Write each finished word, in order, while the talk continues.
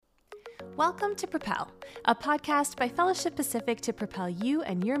Welcome to Propel, a podcast by Fellowship Pacific to propel you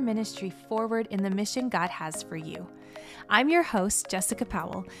and your ministry forward in the mission God has for you. I'm your host, Jessica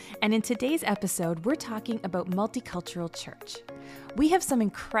Powell, and in today's episode, we're talking about multicultural church. We have some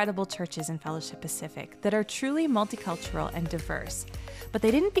incredible churches in Fellowship Pacific that are truly multicultural and diverse, but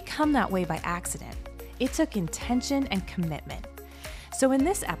they didn't become that way by accident. It took intention and commitment. So in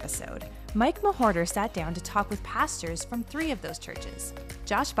this episode, Mike Mahorter sat down to talk with pastors from 3 of those churches.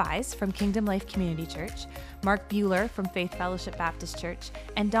 Josh Buys from Kingdom Life Community Church, Mark Bueller from Faith Fellowship Baptist Church,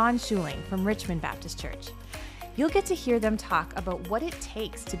 and Don Schuling from Richmond Baptist Church. You'll get to hear them talk about what it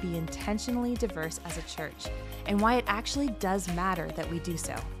takes to be intentionally diverse as a church and why it actually does matter that we do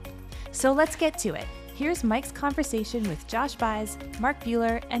so. So let's get to it. Here's Mike's conversation with Josh Buys, Mark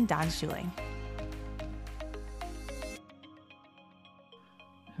Bueller, and Don Schuling.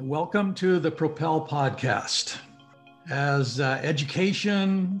 Welcome to the Propel podcast. As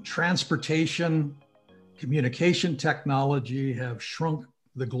education, transportation, communication technology have shrunk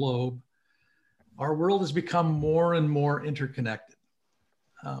the globe, our world has become more and more interconnected.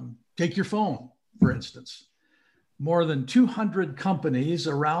 Take your phone, for instance. More than 200 companies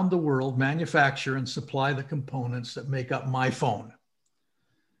around the world manufacture and supply the components that make up my phone.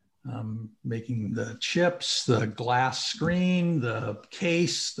 Making the chips, the glass screen, the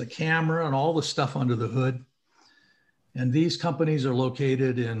case, the camera, and all the stuff under the hood. And these companies are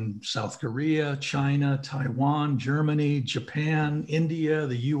located in South Korea, China, Taiwan, Germany, Japan, India,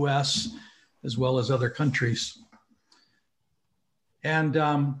 the US, as well as other countries.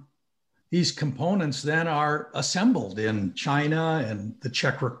 And these components then are assembled in China and the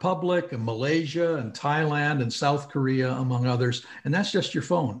Czech Republic and Malaysia and Thailand and South Korea, among others. And that's just your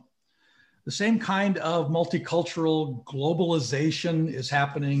phone. The same kind of multicultural globalization is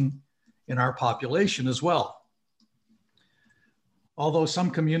happening in our population as well. Although some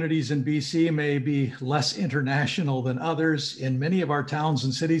communities in BC may be less international than others, in many of our towns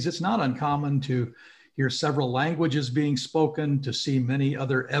and cities, it's not uncommon to hear several languages being spoken, to see many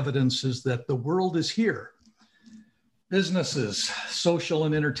other evidences that the world is here. Businesses, social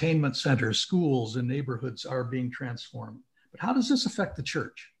and entertainment centers, schools, and neighborhoods are being transformed. But how does this affect the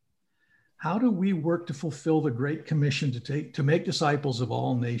church? How do we work to fulfill the Great Commission to make disciples of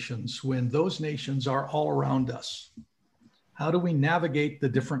all nations when those nations are all around us? How do we navigate the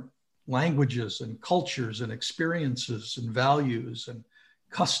different languages and cultures and experiences and values and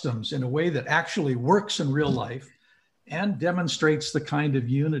customs in a way that actually works in real life and demonstrates the kind of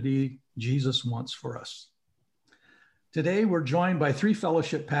unity Jesus wants for us? Today, we're joined by 3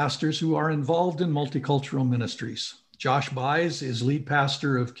 fellowship pastors who are involved in multicultural ministries. Josh Buys is lead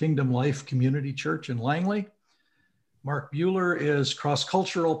pastor of Kingdom Life Community Church in Langley. Mark Bueller is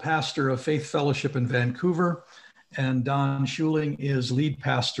cross-cultural pastor of Faith Fellowship in Vancouver. And Don Schuling is lead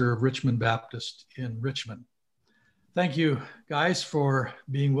pastor of Richmond Baptist in Richmond. Thank you, guys, for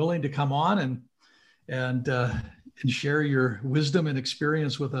being willing to come on and share your wisdom and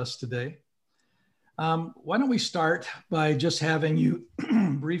experience with us today. Why don't we start by just having you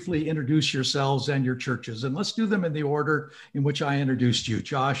briefly introduce yourselves and your churches, and let's do them in the order in which I introduced you,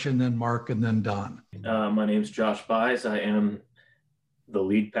 Josh, and then Mark, and then Don. My name is Josh Buys. I am the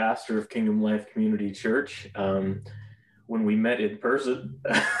lead pastor of Kingdom Life Community Church. When we met in person,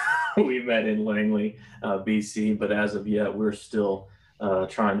 we met in Langley, BC, but as of yet, we're still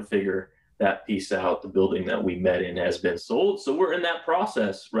trying to figure that piece out. The building that we met in has been sold, so we're in that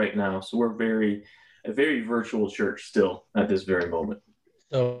process right now. So we're a very virtual church still at this very moment.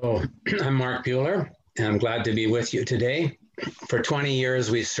 So I'm Mark Bueller, and I'm glad to be with you today. For 20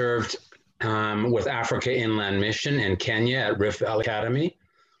 years, we served with Africa Inland Mission in Kenya at Rift Valley Academy,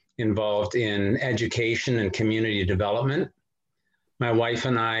 involved in education and community development. My wife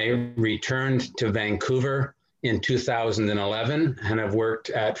and I returned to Vancouver in 2011 and have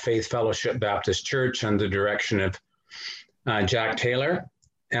worked at Faith Fellowship Baptist Church under the direction of Jack Taylor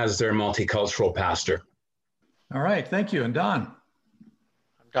as their multicultural pastor. All right, thank you. And Don?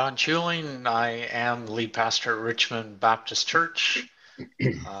 I'm Don Schuling. I am lead pastor at Richmond Baptist Church.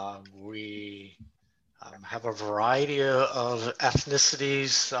 We have a variety of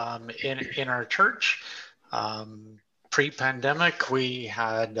ethnicities in our church. Pre-pandemic, we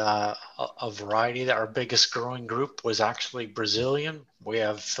had a variety. Our biggest growing group was actually Brazilian. We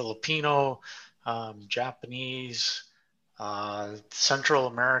have Filipino, Japanese, Central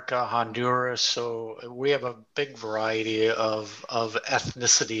America, Honduras. So we have a big variety of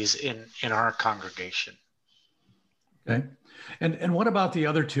ethnicities in our congregation. Okay. And what about the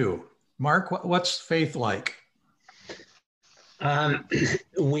other 2? Mark, what's faith like?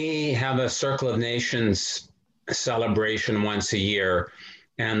 We have a Circle of Nations celebration once a year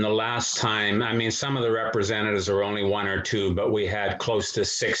And the last time, I mean, some of the representatives were only one or two, but we had close to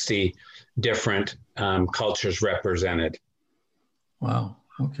 60 different cultures represented. Wow.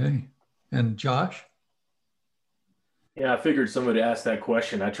 Okay. And Josh? Yeah, I figured somebody asked that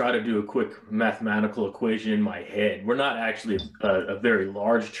question. I try to do a quick mathematical equation in my head. We're not actually a very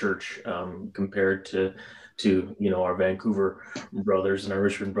large church compared to our Vancouver brothers and our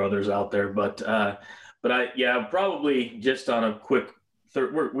Richmond brothers out there. But probably just on a quick,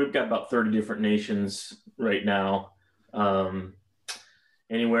 we've got about 30 different nations right now,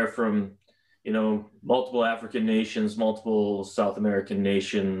 anywhere from multiple African nations, multiple South American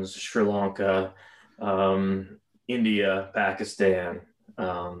nations, Sri Lanka, India, Pakistan.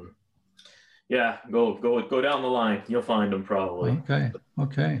 Go down the line. You'll find them probably.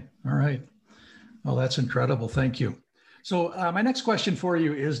 Okay. All right. Oh, that's incredible. Thank you. So my next question for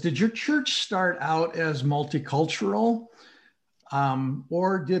you is, did your church start out as multicultural,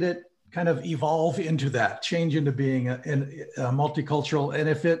 or did it kind of evolve into that, change into being a multicultural? And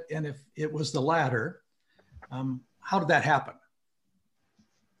if it was the latter, how did that happen?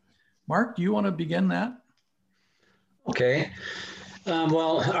 Mark, do you want to begin that? Okay.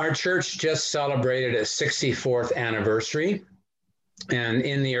 Well, our church just celebrated its 64th anniversary. And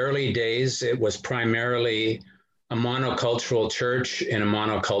in the early days, it was primarily a monocultural church in a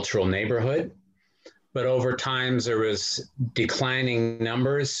monocultural neighborhood. But over time, there was declining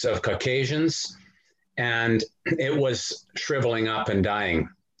numbers of Caucasians, and it was shriveling up and dying.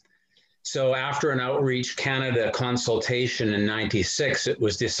 So after an Outreach Canada consultation in '96, it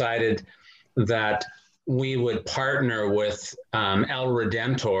was decided that we would partner with El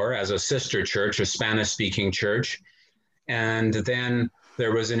Redentor as a sister church, a Spanish-speaking church. And then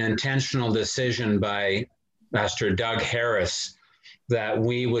there was an intentional decision by Pastor Doug Harris that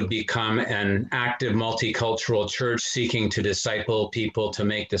we would become an active multicultural church seeking to disciple people, to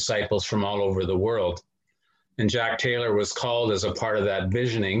make disciples from all over the world. And Jack Taylor was called as a part of that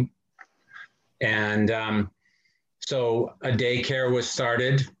visioning. And so a daycare was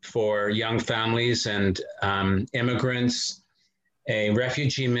started for young families and immigrants, a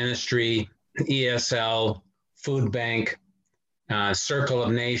refugee ministry, ESL, food bank, Circle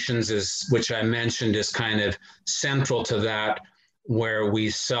of Nations, which I mentioned is kind of central to that, where we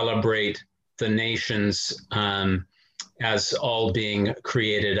celebrate the nations as all being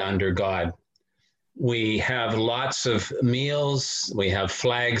created under God. We have lots of meals. We have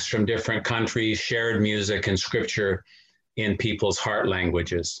flags from different countries, shared music and scripture in people's heart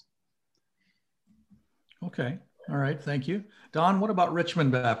languages. Okay. All right. Thank you. Don, what about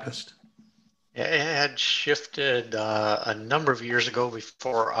Richmond Baptist? It had shifted a number of years ago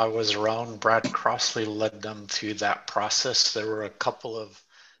before I was around. Brad Crossley led them through that process. There were a couple of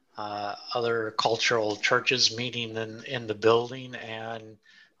other cultural churches meeting in the building, and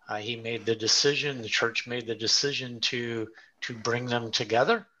he made the decision, the church made the decision to bring them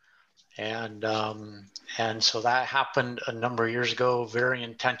together. And so that happened a number of years ago, very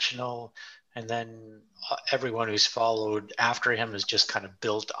intentional. And then everyone who's followed after him has just kind of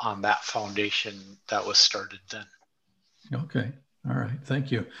built on that foundation that was started then. Okay. All right.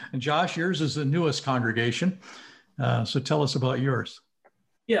 Thank you. And Josh, yours is the newest congregation. So tell us about yours.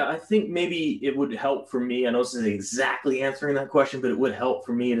 Yeah, I think maybe it would help for me. I know this isn't exactly answering that question, but it would help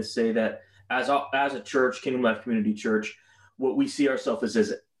for me to say that as a church, Kingdom Life Community Church, what we see ourselves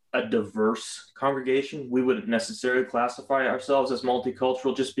as a diverse congregation. We wouldn't necessarily classify ourselves as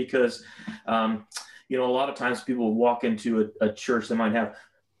multicultural, just because, a lot of times people walk into a church that might have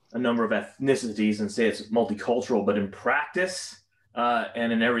a number of ethnicities and say it's multicultural, but in practice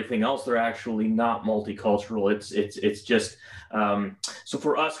and in everything else, they're actually not multicultural. It's just, so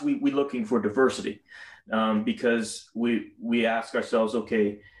for us, we looking for diversity because we ask ourselves,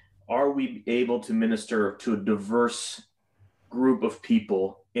 okay, are we able to minister to a diverse group of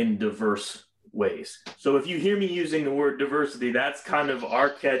people in diverse ways? So if you hear me using the word diversity, that's kind of our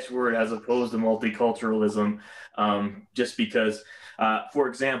catchword as opposed to multiculturalism, just because, for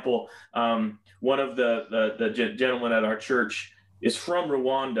example, one of the gentlemen at our church is from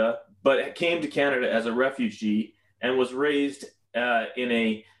Rwanda, but came to Canada as a refugee and was raised in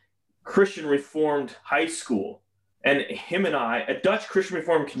a Christian Reformed high school. And him and I, a Dutch Christian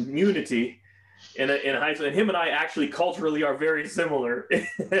Reformed community in high school, and him and I actually culturally are very similar.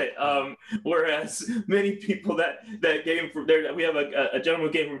 Whereas many people that came from there, we have a gentleman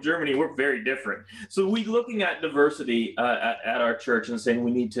who came from Germany, we're very different. So we looking at diversity at our church and saying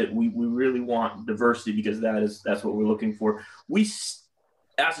we really want diversity because that's what we're looking for. We,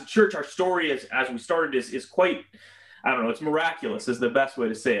 as a church, our story as we started is quite, I don't know, it's miraculous is the best way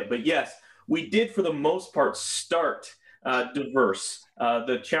to say it. But yes, we did for the most part start diverse.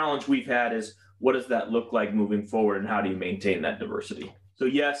 The challenge we've had is, what does that look like moving forward, and how do you maintain that diversity? So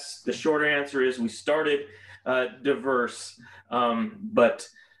yes, the shorter answer is we started diverse, but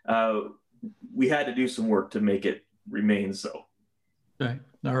we had to do some work to make it remain so. Okay.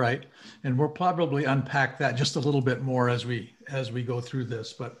 All right. And we'll probably unpack that just a little bit more as we go through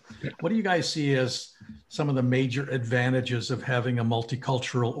this. But what do you guys see as some of the major advantages of having a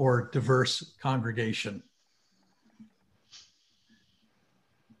multicultural or diverse congregation?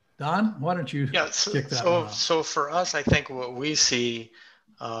 Don, why don't you kick that one off? So for us, I think what we see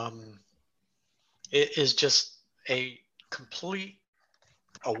it is just a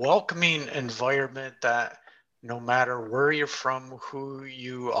welcoming environment that no matter where you're from, who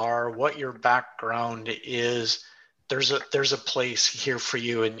you are, what your background is, there's a place here for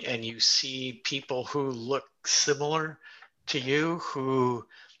you, and you see people who look similar to you, who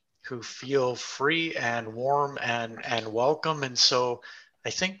feel free and warm and welcome. And so I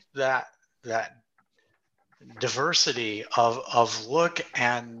think that diversity of look,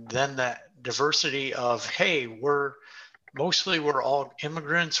 and then that diversity of, hey, we're all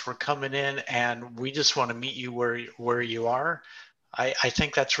immigrants, we're coming in and we just want to meet you where you are. I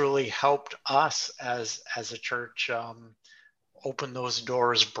think that's really helped us as a church open those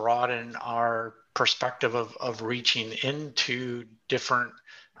doors, broaden our perspective of reaching into different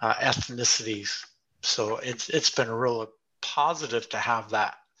ethnicities. So it's been a real positive to have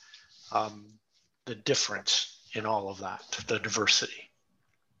that, the difference in all of that, the diversity.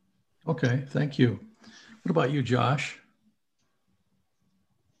 Okay, thank you. What about you, Josh?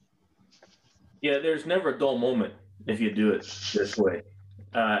 Yeah, there's never a dull moment if you do it this way,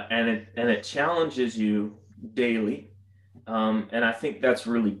 and it challenges you daily, and I think that's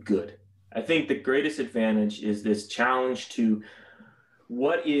really good. I think the greatest advantage is this challenge to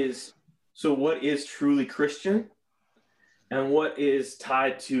what is truly Christian, and what is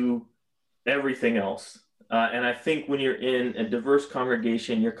tied to everything else. And I think when you're in a diverse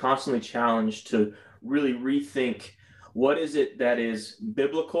congregation, you're constantly challenged to really rethink what is it that is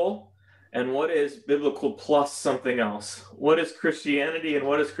biblical, and what is biblical plus something else? What is Christianity, and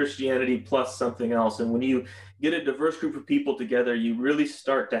what is Christianity plus something else? And when you get a diverse group of people together, you really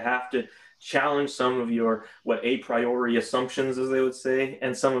start to have to challenge some of your a priori assumptions, as they would say,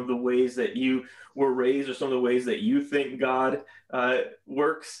 and some of the ways that you were raised, or some of the ways that you think God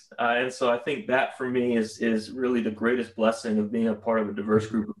works. And so I think that for me is really the greatest blessing of being a part of a diverse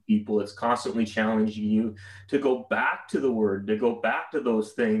group of people. It's constantly challenging you to go back to the Word, to go back to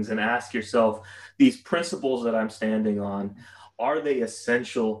those things and ask yourself, these principles that I'm standing on, are they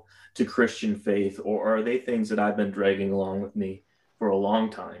essential to Christian faith, or are they things that I've been dragging along with me for a long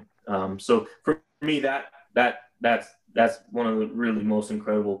time? So for me, that's one of the really most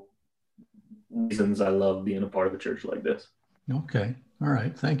incredible reasons I love being a part of a church like this. Okay. All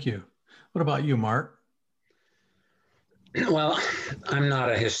right. Thank you. What about you, Mark? Well, I'm not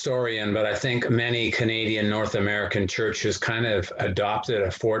a historian, but I think many Canadian North American churches kind of adopted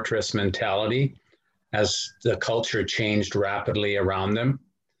a fortress mentality as the culture changed rapidly around them.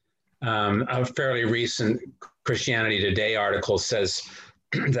 A fairly recent Christianity Today article says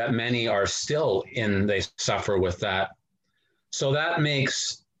that many are still they suffer with that. So that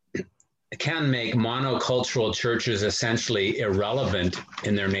can make monocultural churches essentially irrelevant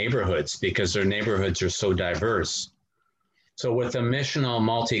in their neighborhoods, because their neighborhoods are so diverse. So with a missional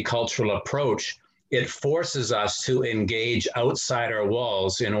multicultural approach, it forces us to engage outside our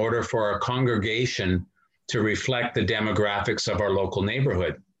walls in order for our congregation to reflect the demographics of our local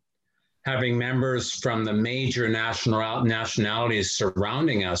neighborhood. Having members from the major nationalities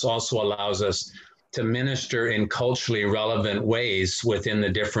surrounding us also allows us to minister in culturally relevant ways within the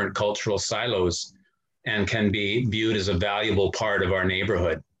different cultural silos, and can be viewed as a valuable part of our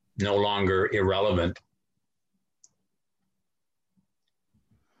neighborhood, no longer irrelevant.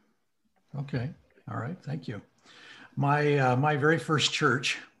 Okay. All right. Thank you. My very first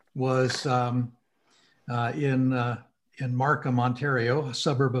church was in Markham, Ontario, a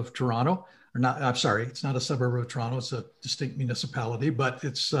suburb of Toronto. Or not, I'm sorry, it's not a suburb of Toronto. It's a distinct municipality, but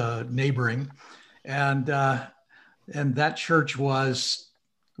it's neighboring. And that church was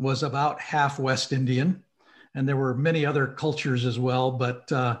about half West Indian, and there were many other cultures as well, but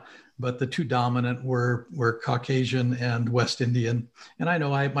the two dominant were Caucasian and West Indian. And I know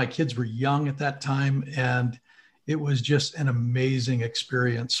my kids were young at that time, and it was just an amazing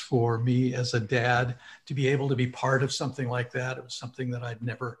experience for me as a dad to be able to be part of something like that. It was something that I'd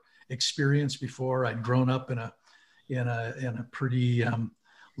never experienced before. I'd grown up in a pretty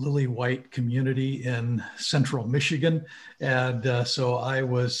lily white community in central Michigan, and so I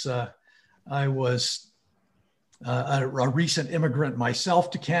was a recent immigrant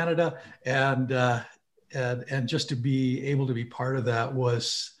myself to Canada, and just to be able to be part of that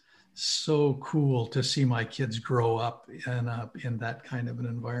was so cool to see my kids grow up in that kind of an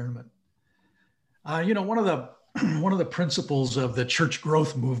environment. One of the principles of the church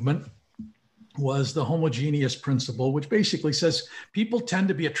growth movement was the homogeneous principle, which basically says people tend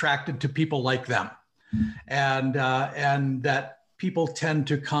to be attracted to people like them, and that people tend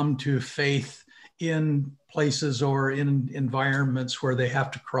to come to faith in places or in environments where they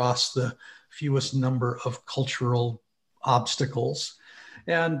have to cross the fewest number of cultural obstacles.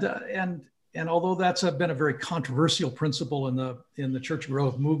 And although that's been a very controversial principle in the church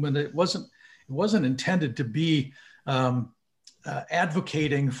growth movement, it wasn't intended to be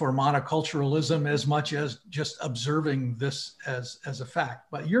advocating for monoculturalism as much as just observing this as a fact.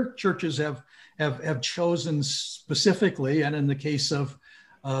 But your churches have chosen specifically, and in the case of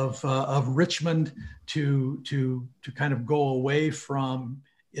Richmond, to kind of go away from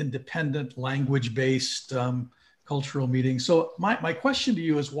independent language-based cultural meetings. So my question to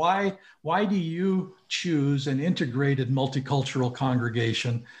you is why do you choose an integrated multicultural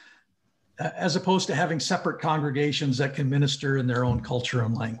congregation as opposed to having separate congregations that can minister in their own culture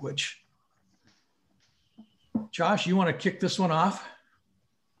and language? Josh, you want to kick this one off?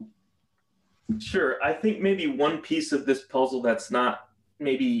 Sure. I think maybe one piece of this puzzle that's not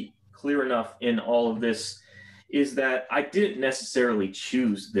maybe clear enough in all of this is that I didn't necessarily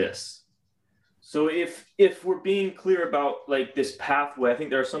choose this. So if we're being clear about like this pathway, I think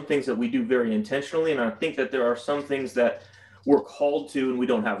there are some things that we do very intentionally, and I think that there are some things that we're called to and we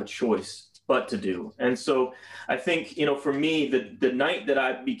don't have a choice but to do. And so I think, for me, the night that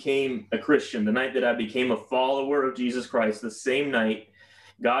I became a Christian, the night that I became a follower of Jesus Christ, the same night,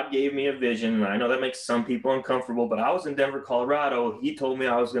 God gave me a vision. And I know that makes some people uncomfortable, but I was in Denver, Colorado. He told me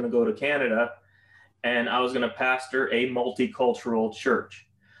I was going to go to Canada and I was going to pastor a multicultural church.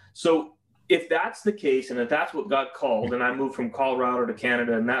 So if that's the case, and if that's what God called, and I moved from Colorado to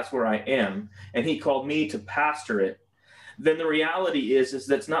Canada, and that's where I am, and he called me to pastor it, then the reality is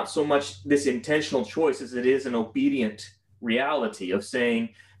that's not so much this intentional choice as it is an obedient reality of saying,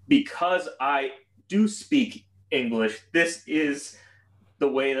 because I do speak English, this is the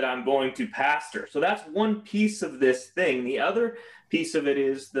way that I'm going to pastor. So that's one piece of this thing. The other piece of it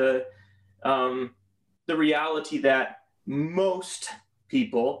is the reality that most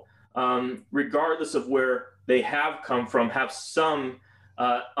people, regardless of where they have come from, have some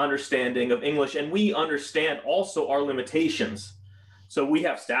understanding of English, and we understand also our limitations. So we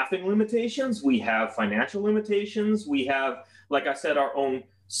have staffing limitations, we have financial limitations, we have, like I said, our own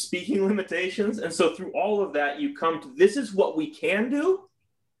speaking limitations. And so through all of that, you come to, this is what we can do,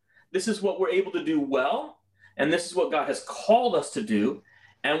 this is what we're able to do well, and this is what God has called us to do.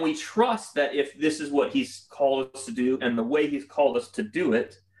 And we trust that if this is what he's called us to do and the way he's called us to do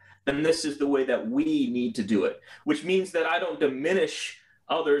it, then this is the way that we need to do it, which means that I don't diminish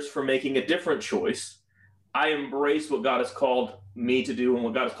others for making a different choice. I embrace what God has called me to do and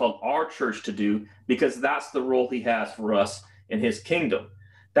what God has called our church to do, because that's the role he has for us in his kingdom.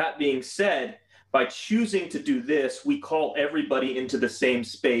 That being said, by choosing to do this, we call everybody into the same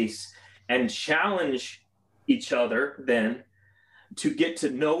space and challenge each other then to get to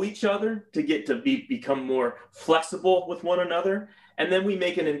know each other, to get to become more flexible with one another. And then we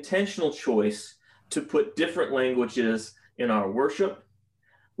make an intentional choice to put different languages in our worship.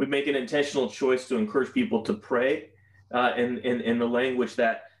 We make an intentional choice to encourage people to pray in the language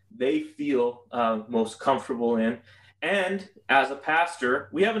that they feel most comfortable in. And as a pastor,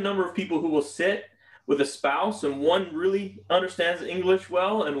 we have a number of people who will sit with a spouse, and one really understands English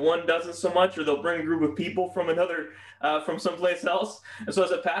well and one doesn't so much, or they'll bring a group of people from from someplace else. And so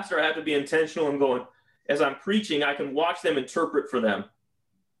as a pastor, I have to be intentional and going, as I'm preaching, I can watch them interpret for them.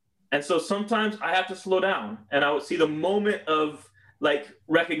 And so sometimes I have to slow down, and I would see the moment of like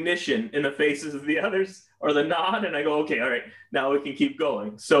recognition in the faces of the others, or the nod, and I go, okay, all right, now we can keep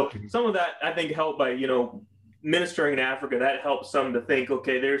going. So some of that, I think, helped by, ministering in Africa, that helps some to think,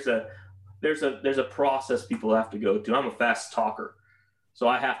 okay, there's a process people have to go to. I'm a fast talker, so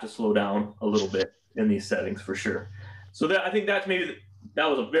I have to slow down a little bit in these settings for sure. So I think that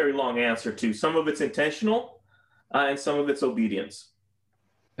was a very long answer to some of it's intentional and some of it's obedience.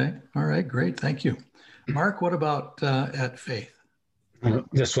 Okay. All right. Great. Thank you. Mark, what about at Faith? I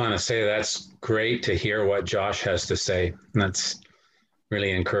just want to say that's great to hear what Josh has to say. That's really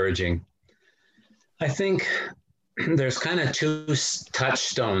encouraging. I think there's kind of two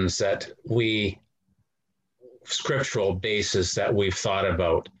touchstones that scriptural basis that we've thought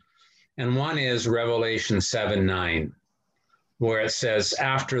about. And one is Revelation 7:9, where it says,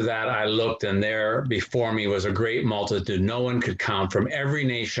 after that I looked, and there before me was a great multitude, no one could count, from every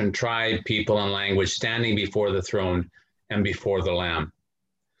nation, tribe, people, and language, standing before the throne and before the Lamb.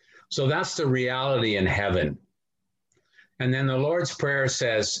 So that's the reality in heaven. And then the Lord's Prayer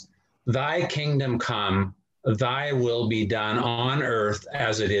says, thy kingdom come, thy will be done on earth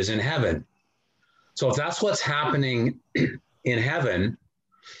as it is in heaven. So if that's what's happening in heaven,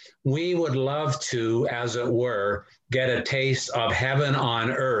 we would love to, as it were, get a taste of heaven on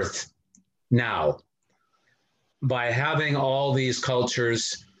earth now by having all these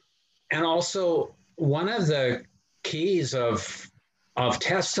cultures. And also, one of the keys of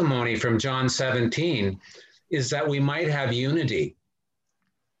testimony from John 17 is that we might have unity.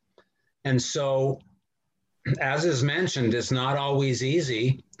 And so, as is mentioned, it's not always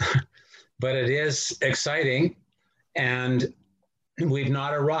easy, but it is exciting. And we've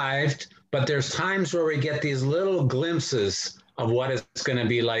not arrived, but there's times where we get these little glimpses of what it's going to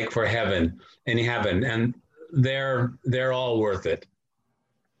be like for heaven, and they're all worth it.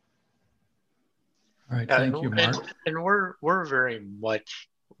 All right, thank you, Mark. And we're very much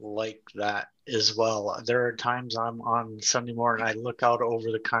like that as well. There are times I'm on Sunday morning, I look out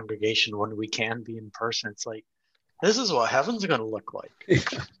over the congregation when we can be in person. It's like, this is what heaven's going to look like.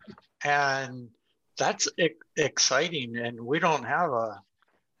 And that's exciting. And we don't have a,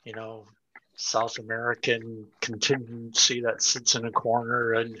 South American contingency that sits in a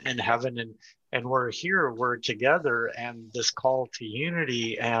corner in heaven. And we're here, we're together, and this call to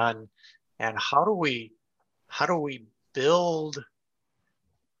unity. And how do we build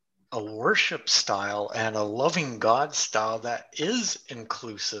a worship style and a loving God style that is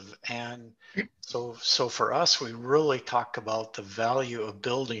inclusive? And so for us, we really talk about the value of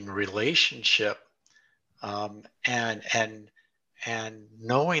building relationship, and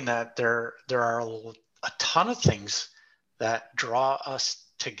knowing that there are a ton of things that draw us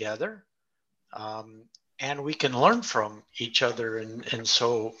together, and we can learn from each other in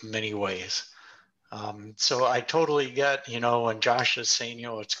so many ways. So I totally get, when Josh is saying,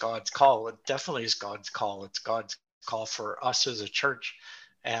 it's God's call. It definitely is God's call. It's God's call for us as a church,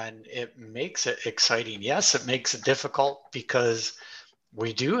 and it makes it exciting. Yes, it makes it difficult because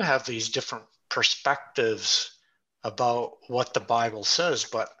we do have these different perspectives about what the Bible says,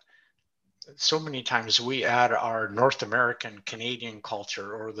 but so many times we add our North American, Canadian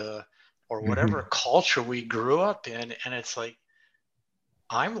culture or whatever culture we grew up in, and it's like,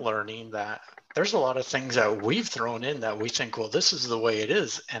 I'm learning that there's a lot of things that we've thrown in that we think, well, this is the way it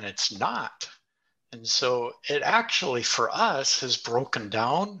is, and it's not. And so it actually, for us, has broken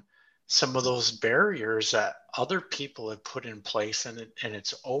down some of those barriers that other people have put in place, and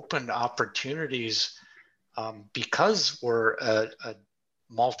it's opened opportunities, because we're a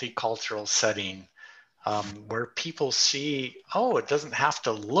multicultural setting, where people see, oh, it doesn't have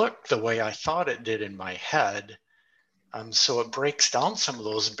to look the way I thought it did in my head. So it breaks down some of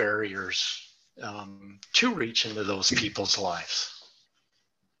those barriers to reach into those people's lives.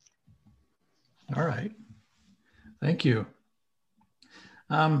 All right. Thank you.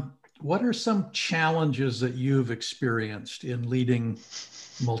 What are some challenges that you've experienced in leading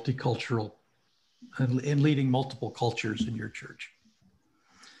multicultural and in leading multiple cultures in your church?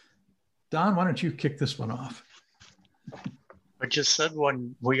 Don, why don't you kick this one off? I just said,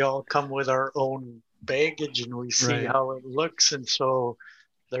 when we all come with our own baggage and we see how it looks. And so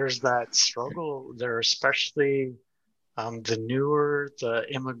there's that struggle there, especially the newer the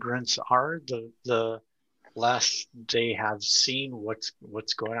immigrants are, the less they have seen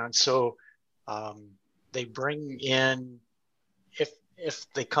what's going on. So they bring in, if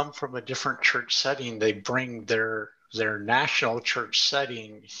they come from a different church setting, they bring their national church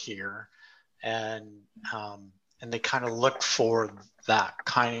setting here, and they kind of look for that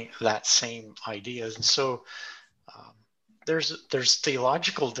same ideas. And so there's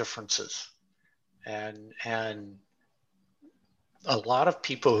theological differences, and a lot of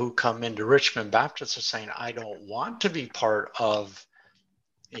people who come into Richmond Baptist are saying, I don't want to be part of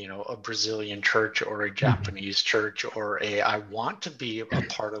a Brazilian church or a Japanese church, or I want to be a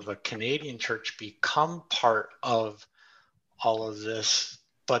part of a Canadian church, become part of all of this.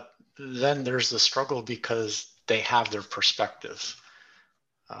 But then there's the struggle because they have their perspectives.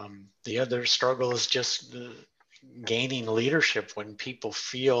 The other struggle is just gaining leadership when people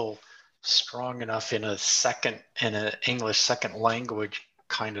feel strong enough in an English second language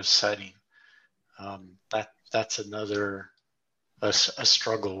kind of setting. That's another a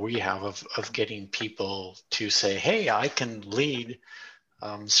struggle we have of getting people to say, hey, I can lead.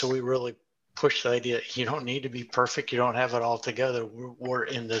 So we really push the idea, you don't need to be perfect, you don't have it all together, we're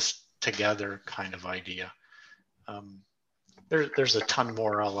in this together kind of idea. There's a ton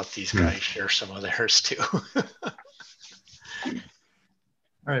more. I'll let these guys share some of theirs too. All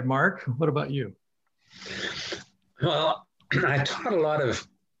right, Mark, what about you? Well, I taught a lot of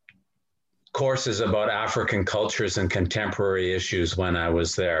courses about African cultures and contemporary issues when I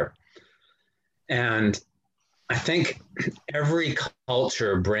was there. And I think every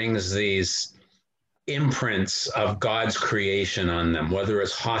culture brings these imprints of God's creation on them, whether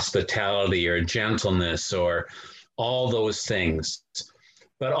it's hospitality or gentleness or all those things.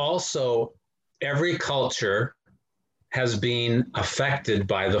 But also, every culture has been affected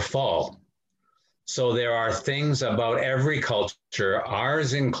by the fall. So there are things about every culture,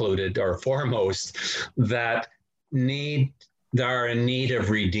 ours included or foremost, that are in need of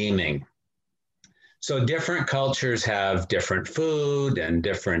redeeming. So different cultures have different food and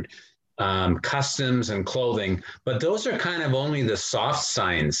different customs and clothing, but those are kind of only the soft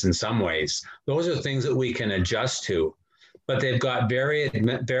signs in some ways. Those are things that we can adjust to, but they've got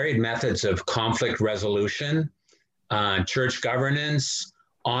varied methods of conflict resolution, church governance,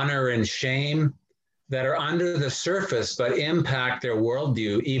 honor and shame that are under the surface, but impact their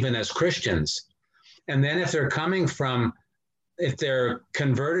worldview even as Christians. And then if they're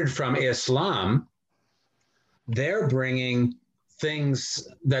converted from Islam, they're bringing things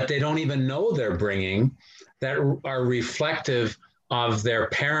that they don't even know they're bringing that are reflective of their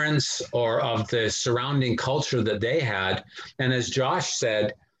parents or of the surrounding culture that they had. And as Josh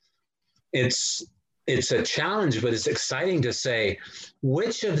said, it's a challenge, but it's exciting to say,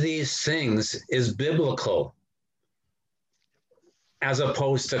 which of these things is biblical as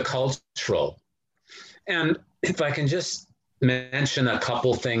opposed to cultural? And if I can just mention a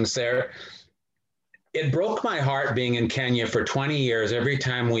couple things there. It broke my heart being in Kenya for 20 years every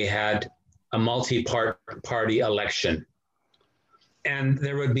time we had a multi-party election. And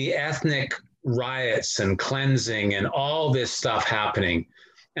there would be ethnic riots and cleansing and all this stuff happening.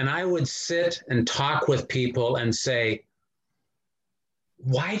 And I would sit and talk with people and say,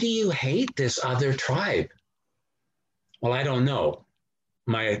 why do you hate this other tribe? Well, I don't know.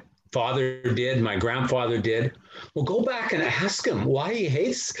 My father did, my grandfather did. Well, go back and ask him why he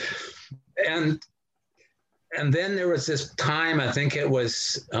hates. And then there was this time, I think it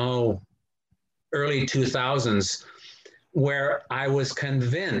was, early 2000s, where I was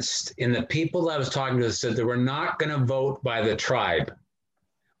convinced, and the people I was talking to said that we're not going to vote by the tribe.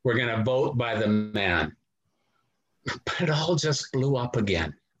 We're going to vote by the man. But it all just blew up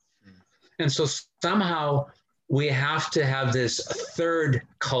again. And so somehow we have to have this third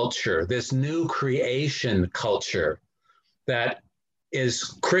culture, this new creation culture that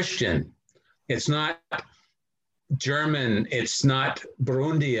is Christian. It's not German, it's not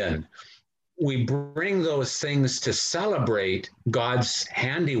Burundian. We bring those things to celebrate God's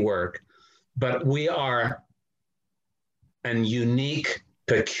handiwork, but we are an unique,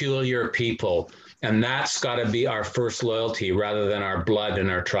 peculiar people, and that's got to be our first loyalty rather than our blood and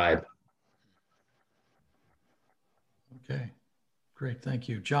our tribe. Okay, great, thank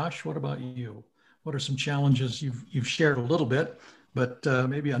you. Josh, what about you? What are some challenges you've shared a little bit, but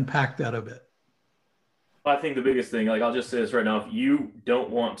maybe unpack that a bit? I think the biggest thing, I'll just say this right now, if you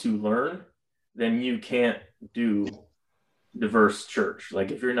don't want to learn, then you can't do diverse church.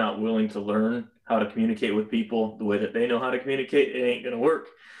 If you're not willing to learn how to communicate with people the way that they know how to communicate, it ain't going to work.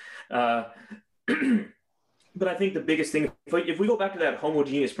 But I think the biggest thing, if we go back to that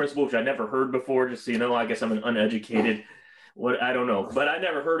homogeneous principle, which I never heard before, just so you know, I guess I'm an uneducated, I don't know, but I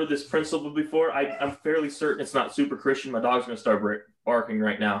never heard of this principle before. I'm fairly certain it's not super Christian. My dog's going to start barking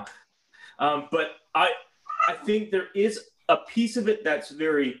right now. But I think there is a piece of it that's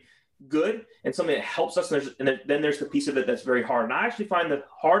very good and something that helps us. And then there's the piece of it that's very hard. And I actually find the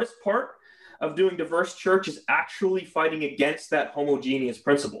hardest part of doing diverse church is actually fighting against that homogeneous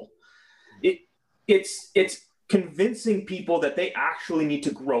principle. It's convincing people that they actually need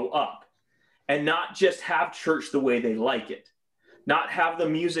to grow up and not just have church the way they like it, not have the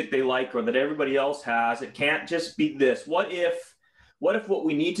music they like or that everybody else has. It can't just be this. What if what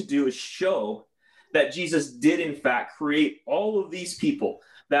we need to do is show that Jesus did in fact create all of these people,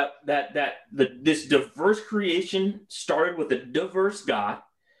 this diverse creation started with a diverse God.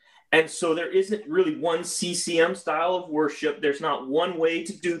 And so there isn't really one CCM style of worship. There's not one way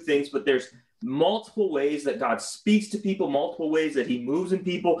to do things, but there's multiple ways that God speaks to people, multiple ways that he moves in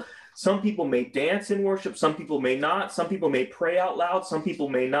people. Some people may dance in worship. Some people may not. Some people may pray out loud. Some people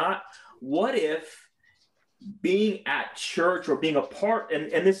may not. What if being at church or being a part,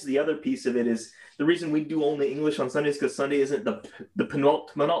 and this is the other piece of it, is the reason we do only English on Sundays because Sunday isn't the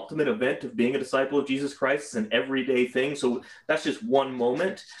penultimate event of being a disciple of Jesus Christ. It's an everyday thing. So that's just one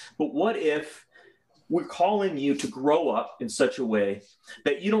moment. But what if we're calling you to grow up in such a way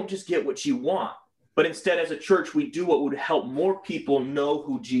that you don't just get what you want, but instead as a church, we do what would help more people know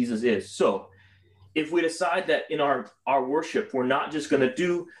who Jesus is. So if we decide that in our worship, we're not just going to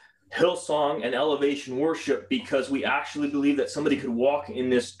do Hillsong and elevation worship because we actually believe that somebody could walk in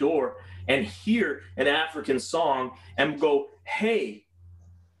this door and hear an African song and go, hey,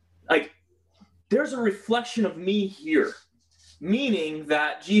 like, there's a reflection of me here, meaning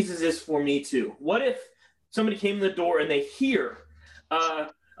that Jesus is for me too. What if somebody came in the door and they hear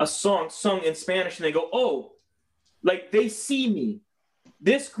a song sung in Spanish and they go, oh, like they see me.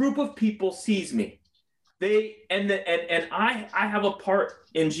 This group of people sees me. And I have a part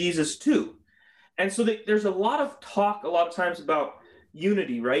in Jesus too. And so there's a lot of talk a lot of times about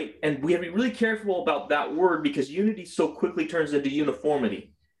unity, right? And we have to be really careful about that word because unity so quickly turns into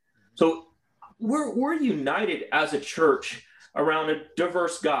uniformity. So we're united as a church around a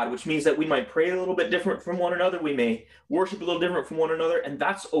diverse God, which means that we might pray a little bit different from one another. We may worship a little different from one another, and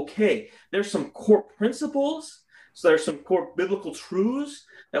that's okay. There's some core principles, so there's some core biblical truths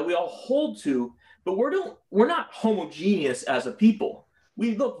that we all hold to, but we're not homogeneous as a people.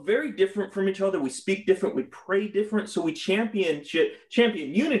 We look very different from each other. We speak different. We pray different. So we champion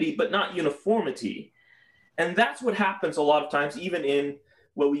unity, but not uniformity. And that's what happens a lot of times, even in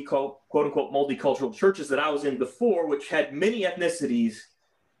what we call, quote unquote, multicultural churches that I was in before, which had many ethnicities,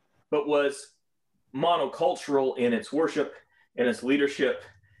 but was monocultural in its worship, in its leadership,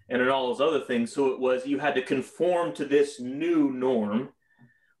 and in all those other things. So it was, you had to conform to this new norm.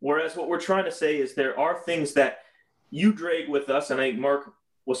 Whereas what we're trying to say is there are things that you drag with us, and I think Mark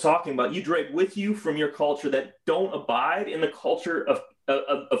was talking about, you drag with you from your culture that don't abide in the culture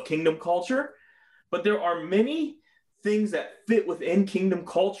of kingdom culture. But there are many things that fit within kingdom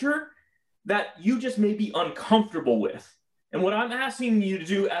culture that you just may be uncomfortable with. And what I'm asking you to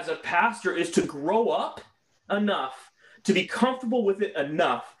do as a pastor is to grow up enough to be comfortable with it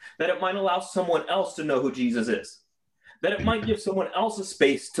enough that it might allow someone else to know who Jesus is. That it might give someone else a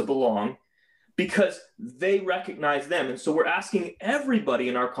space to belong because they recognize them. And so we're asking everybody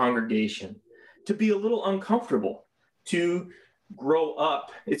in our congregation to be a little uncomfortable, to grow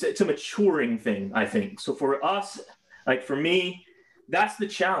up. It's a maturing thing, I think. So for us, like for me, that's the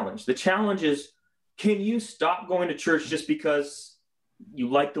challenge. The challenge is, can you stop going to church just because you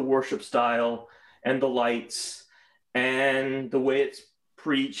like the worship style and the lights and the way it's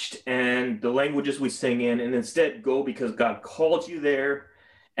preached and the languages we sing in, and instead go because God called you there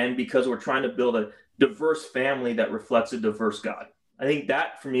and because we're trying to build a diverse family that reflects a diverse God? I think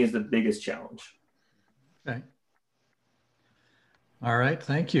that for me is the biggest challenge. Okay. All right.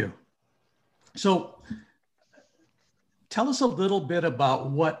 Thank you. So tell us a little bit about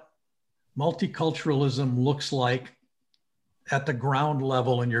what multiculturalism looks like at the ground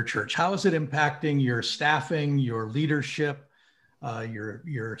level in your church. How is it impacting your staffing, your leadership,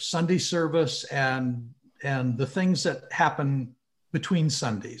 your Sunday service, and the things that happen between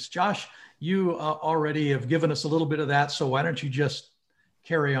Sundays? Josh, you already have given us a little bit of that, so why don't you just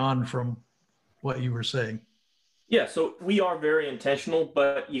carry on from what you were saying? Yeah, so we are very intentional,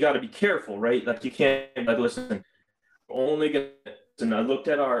 but you got to be careful, right? Like you can't, like, listen, only get. And I looked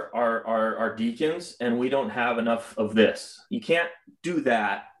at our deacons, and we don't have enough of this. You can't do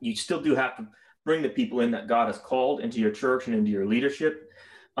that. You still do have to bring the people in that God has called into your church and into your leadership.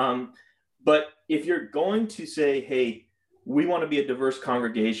 But if you're going to say, hey, we want to be a diverse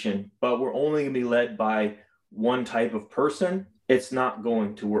congregation, but we're only going to be led by one type of person, it's not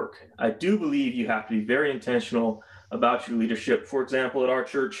going to work. I do believe you have to be very intentional about your leadership. For example, at our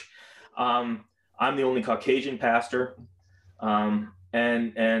church, I'm the only Caucasian pastor.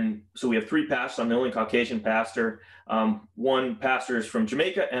 And so we have three pastors. I'm the only Caucasian pastor. One pastor is from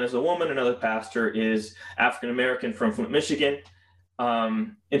Jamaica and is a woman. Another pastor is African-American from Flint, Michigan.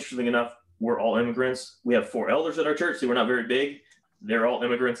 Interestingly enough, we're all immigrants. We have 4 elders at our church, so we're not very big. They're all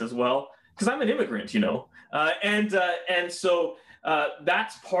immigrants as well, because I'm an immigrant, you know. And so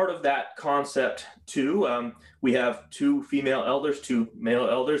that's part of that concept too. We have 2 female elders, 2 male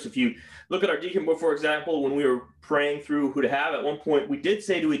elders. If you look at our deacon board, for example, when we were praying through who to have, at one point we did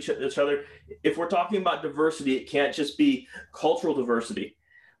say to each other, if we're talking about diversity, it can't just be cultural diversity.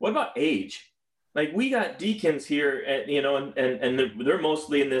 What about age? Like, we got deacons here, and they're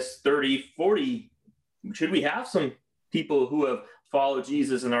mostly in this 30, 40. Should we have some people who have followed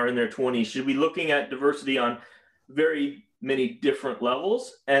Jesus and are in their 20s? Should we be looking at diversity on very many different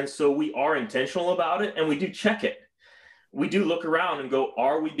levels? And so we are intentional about it, and we do check it. We do look around and go,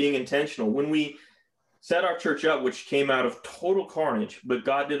 are we being intentional? When we set our church up, which came out of total carnage, but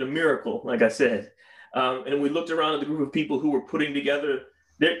God did a miracle, like I said. And we looked around at the group of people who were putting together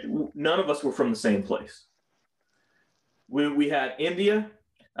none of us were from the same place. We had India,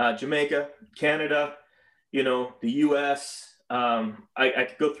 Jamaica, Canada, the US. I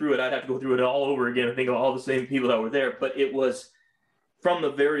could go through it. I'd have to go through it all over again and think of all the same people that were there. But it was, from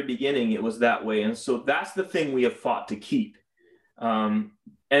the very beginning, it was that way. And so that's the thing we have fought to keep. And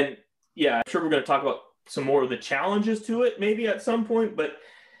yeah, I'm sure we're going to talk about some more of the challenges to it maybe at some point, but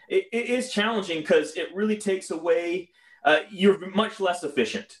it is challenging because it really takes away, you're much less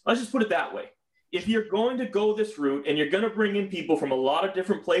efficient. Let's just put it that way. If you're going to go this route and you're going to bring in people from a lot of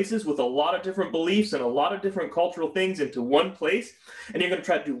different places with a lot of different beliefs and a lot of different cultural things into one place, and you're going to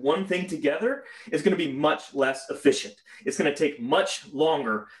try to do one thing together, it's going to be much less efficient. It's going to take much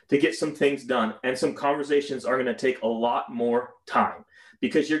longer to get some things done, and some conversations are going to take a lot more time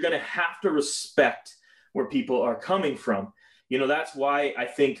because you're going to have to respect where people are coming from. That's why I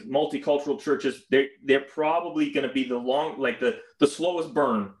think multicultural churches, they're probably going to be the slowest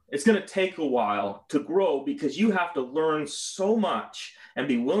burn. It's going to take a while to grow because you have to learn so much and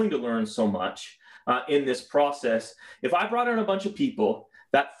be willing to learn so much in this process. If I brought in a bunch of people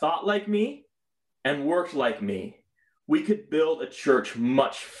that thought like me and worked like me, we could build a church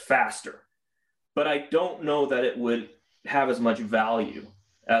much faster. But I don't know that it would have as much value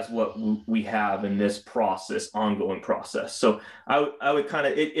as what we have in this ongoing process. So I would kind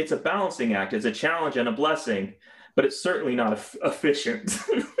of, it's a balancing act. It's a challenge and a blessing, but it's certainly not efficient.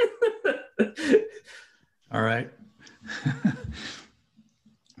 All right.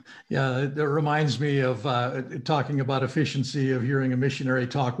 Yeah, it reminds me of talking about efficiency, of hearing a missionary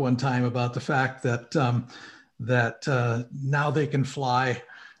talk one time about the fact that now they can fly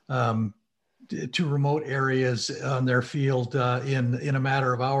to remote areas on their field in a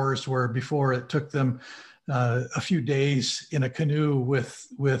matter of hours, where before it took them a few days in a canoe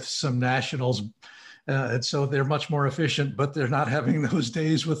with some nationals. And so they're much more efficient, but they're not having those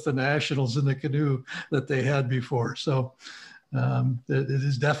days with the nationals in the canoe that they had before. So it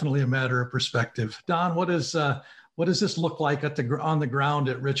is definitely a matter of perspective. Don, what does this look like on the ground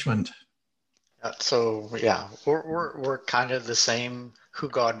at Richmond? So yeah, we're kind of the same. Who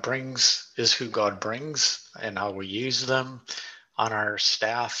God brings is who God brings, and how we use them. On our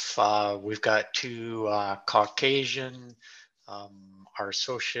staff, we've got 2 Caucasian. Our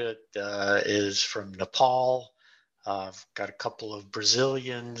associate is from Nepal. I've got a couple of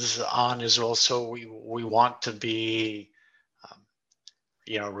Brazilians on as well. So we want to be,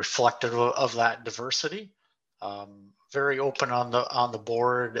 reflective of that diversity. Very open on the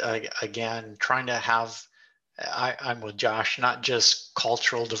board. Again, trying to have. I'm with Josh, not just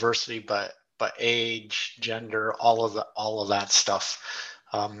cultural diversity, but age, gender, all of that stuff.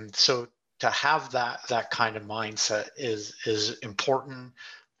 So to have that kind of mindset is important.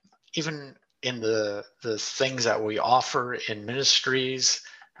 Even in the things that we offer in ministries,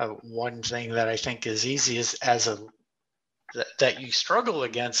 one thing that I think is easy is that you struggle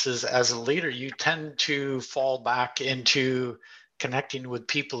against is, as a leader, you tend to fall back into connecting with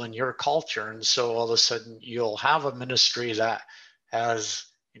people in your culture. And so all of a sudden you'll have a ministry that has,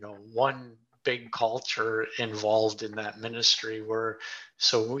 one big culture involved in that ministry,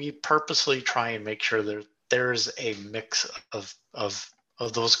 so we purposely try and make sure that there's a mix of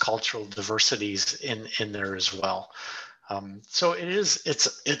those cultural diversities in there as well. So it's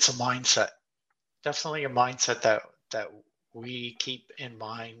a mindset, definitely a mindset that we keep in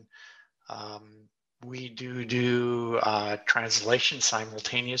mind. We do translation,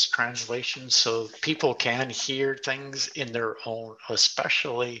 simultaneous translation, so people can hear things in their own,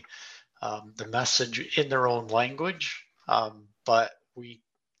 especially the message in their own language. But we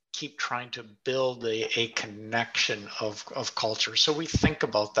keep trying to build a connection of culture. So we think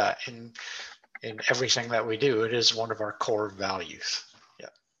about that in everything that we do. It is one of our core values. Yeah.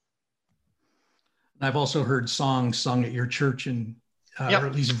 I've also heard songs sung at your church or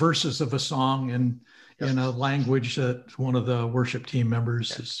at least verses of a song in a language that one of the worship team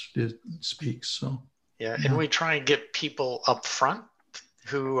members speaks. So and we try and get people up front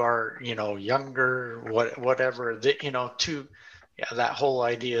who are younger, whatever, that whole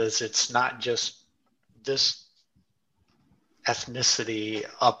idea is it's not just this ethnicity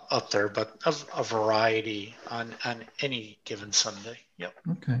up there, but of a variety on any given Sunday. Yep.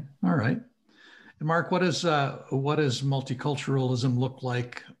 Okay. All right. And Mark, what does multiculturalism look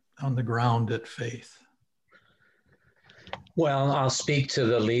like on the ground at Faith? Well, I'll speak to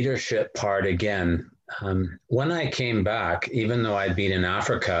the leadership part again. When I came back, even though I'd been in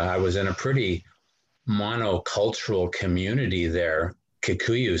Africa, I was in a pretty monocultural community there,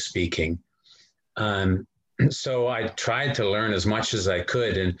 Kikuyu speaking. So I tried to learn as much as I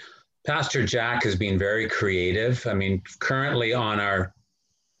could. And Pastor Jack has been very creative. I mean, currently on our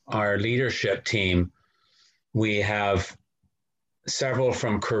our leadership team, we have several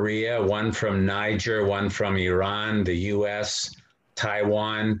from Korea, one from Niger, one from Iran, the US,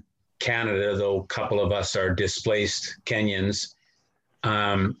 Taiwan, Canada, though a couple of us are displaced Kenyans.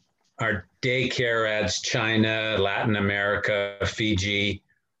 Our daycare adds China, Latin America, Fiji.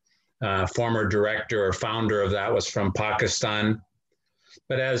 Former director or founder of that was from Pakistan.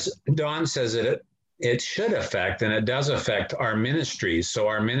 But as Don says, it should affect, and it does affect our ministries. So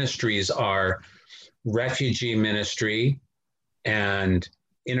our ministries are refugee ministry and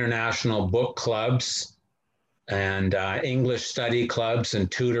international book clubs and English study clubs and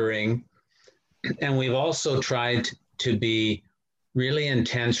tutoring. And we've also tried to be really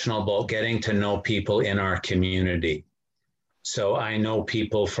intentional about getting to know people in our community. So I know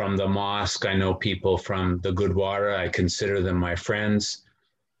people from the mosque, I know people from the Gurdwara, I consider them my friends.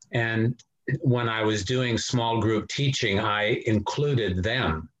 And when I was doing small group teaching, I included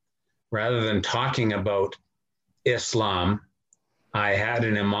them. Rather than talking about Islam, I had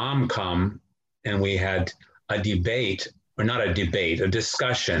an imam come and we had a debate, or not a debate, a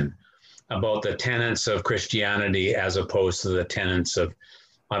discussion about the tenets of Christianity as opposed to the tenets of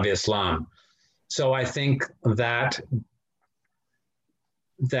Islam. So I think that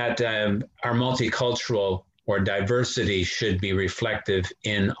our multicultural or diversity should be reflective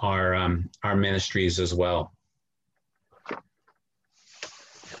in our ministries as well.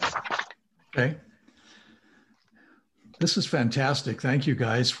 Okay. This is fantastic. Thank you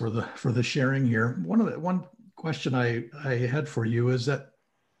guys for the sharing here. One question I had for you is that,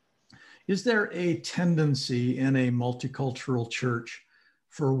 is there a tendency in a multicultural church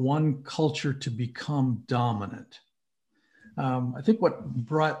for one culture to become dominant? I think what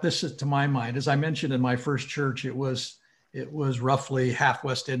brought this to my mind, as I mentioned in my first church, it was roughly half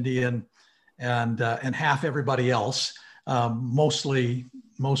West Indian and half everybody else, mostly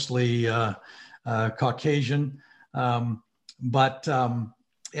Caucasian, and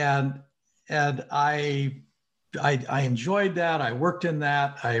I enjoyed that. I worked in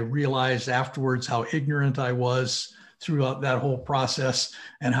that. I realized afterwards how ignorant I was throughout that whole process,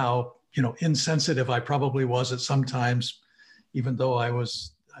 and how insensitive I probably was at some times, even though I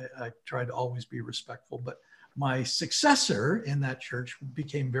tried to always be respectful. But my successor in that church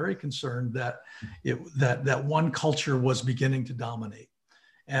became very concerned that that one culture was beginning to dominate,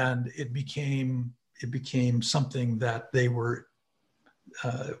 and it became something that they were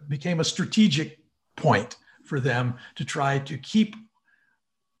became a strategic point for them to try to keep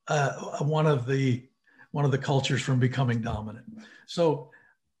one of the cultures from becoming dominant. So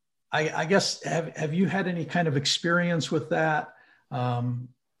I guess, have you had any kind of experience with that? And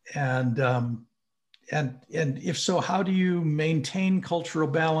if so, how do you maintain cultural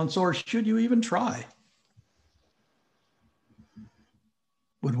balance, or should you even try?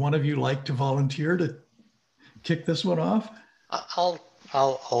 Would one of you like to volunteer to kick this one off?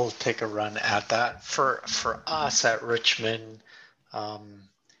 I'll take a run at that. For us at Richmond,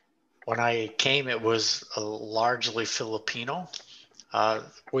 when I came, it was largely Filipino.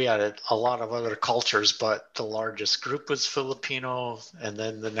 We had a lot of other cultures, but the largest group was Filipino, and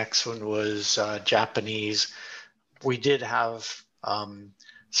then the next one was Japanese. We did have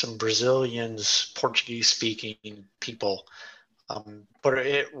some Brazilians, Portuguese-speaking people, but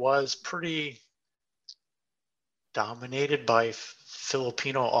it was pretty dominated by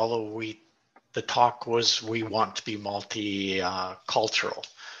Filipino, although the talk was we want to be multicultural.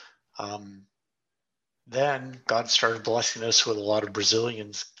 Then God started blessing us with a lot of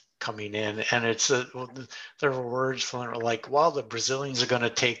Brazilians coming in, and there were words from like, "Well, the Brazilians are going to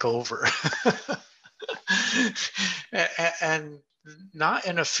take over," and not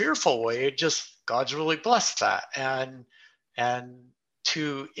in a fearful way. It just, God's really blessed that, and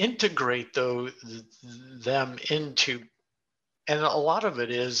to integrate them into, and a lot of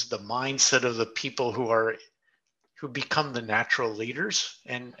it is the mindset of the people who become the natural leaders,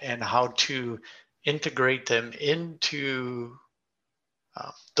 and how to integrate them into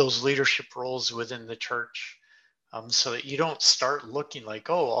those leadership roles within the church, so that you don't start looking like,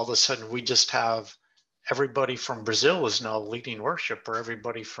 oh, all of a sudden we just have everybody from Brazil is now leading worship, or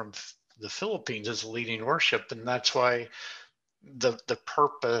everybody from the Philippines is leading worship. And that's why the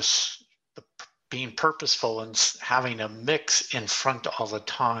purpose, being purposeful and having a mix in front all the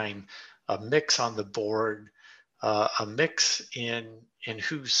time, a mix on the board, a mix in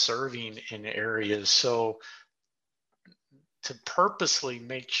who's serving in areas. So to purposely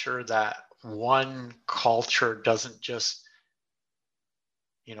make sure that one culture doesn't just,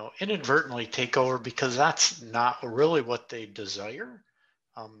 inadvertently take over, because that's not really what they desire,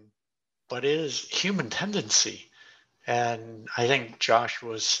 but it is human tendency. And I think Josh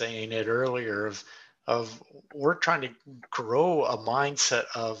was saying it earlier of we're trying to grow a mindset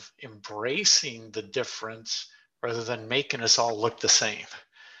of embracing the difference rather than making us all look the same.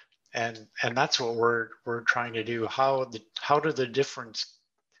 And that's what we're trying to do. How do the difference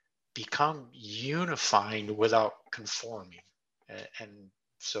become unifying without conforming? And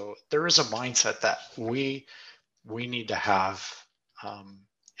so there is a mindset that we need to have,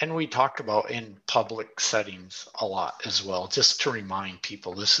 and we talked about in public settings a lot as well, just to remind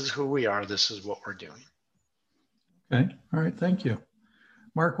people this is who we are, this is what we're doing. Okay, all right, thank you.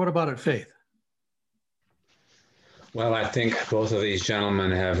 Mark, what about at Faith? Well, I think both of these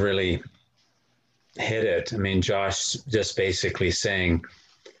gentlemen have really hit it. I mean, Josh just basically saying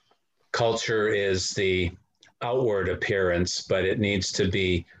culture is the outward appearance, but it needs to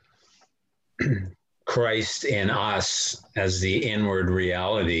be Christ in us as the inward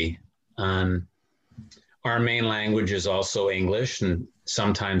reality. Our main language is also English, and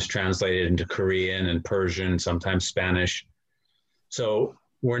sometimes translated into Korean and Persian, sometimes Spanish. So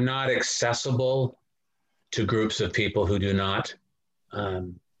we're not accessible to groups of people who do not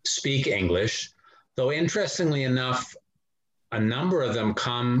speak English, though interestingly enough, a number of them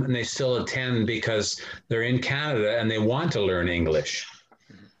come and they still attend because they're in Canada and they want to learn English.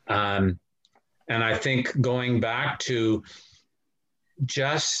 And I think going back to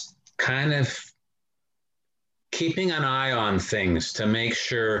just kind of keeping an eye on things to make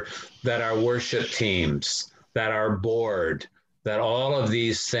sure that our worship teams, that our board, that all of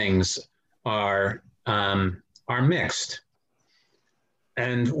these things are mixed.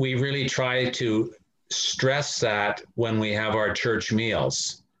 And we really try to stress that when we have our church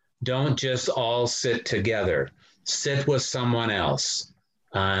meals. Don't just all sit together. Sit with someone else.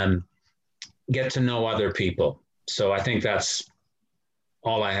 Get to know other people. So I think that's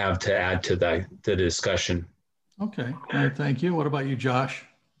all I have to add to the discussion. Okay, all right, thank you. What about you, Josh?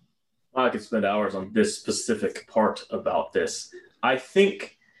 I could spend hours on this specific part about this. I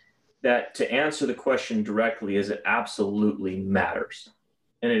think that to answer the question directly is it absolutely matters.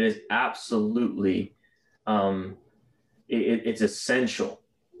 And it is absolutely, it's essential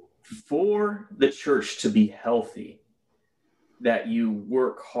for the church to be healthy that you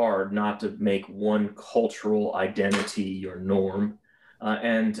work hard not to make one cultural identity your norm.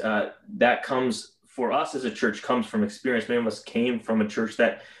 And that comes, for us as a church, comes from experience. Many of us came from a church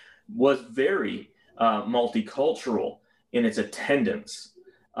that was very multicultural in its attendance,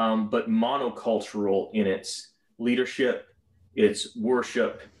 but monocultural in its leadership, its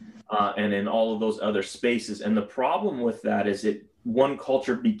worship, and in all of those other spaces. And the problem with that is one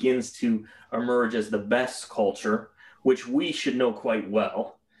culture begins to emerge as the best culture, which we should know quite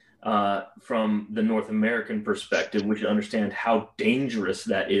well from the North American perspective. We should understand how dangerous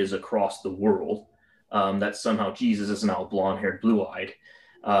that is across the world, that somehow Jesus is now blonde-haired, blue-eyed,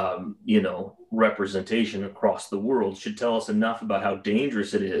 representation across the world should tell us enough about how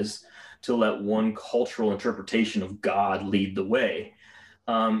dangerous it is to let one cultural interpretation of God lead the way.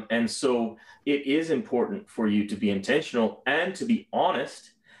 And so it is important for you to be intentional and to be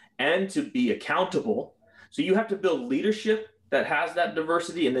honest and to be accountable. So you have to build leadership that has that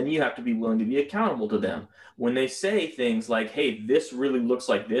diversity, and then you have to be willing to be accountable to them. When they say things like, hey, this really looks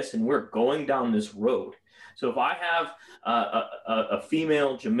like this, and we're going down this road. So if I have a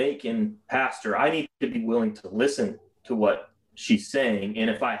female Jamaican pastor, I need to be willing to listen to what she's saying. And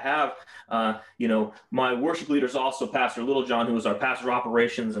if I have, my worship leader is also Pastor Littlejohn, who is our pastor of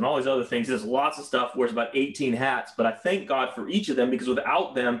operations and all these other things. There's lots of stuff, wears about 18 hats, but I thank God for each of them, because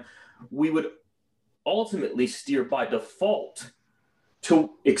without them, we would ultimately steer by default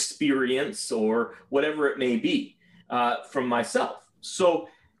to experience or whatever it may be from myself. So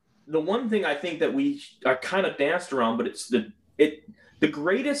the one thing I think that we are kind of danced around, but it's the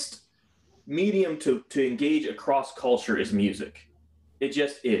greatest medium to engage across culture is music. It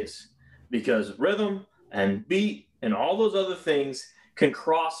just is, because rhythm and beat and all those other things can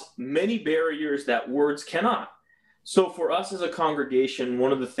cross many barriers that words cannot. So for us as a congregation,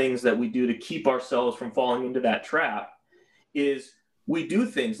 one of the things that we do to keep ourselves from falling into that trap is we do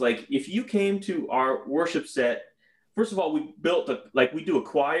things like, if you came to our worship set, first of all, we do a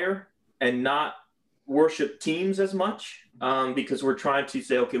choir and not worship teams as much, because we're trying to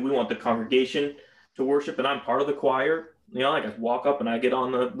say, okay, we want the congregation to worship, and I'm part of the choir. I walk up and I get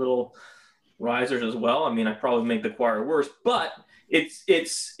on the little risers as well. I mean, I probably make the choir worse, but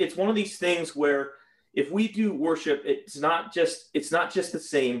it's one of these things where if we do worship, it's not just the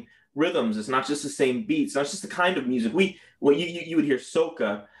same rhythms. It's not just the same beats. It's not just the kind of music. You would hear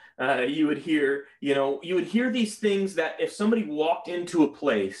soca. You would hear these things that if somebody walked into a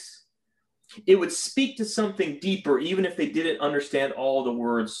place it would speak to something deeper, even if they didn't understand all the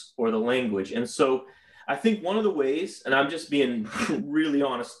words or the language. And so I think one of the ways, and I'm just being really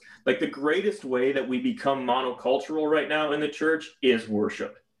honest, like the greatest way that we become monocultural right now in the church is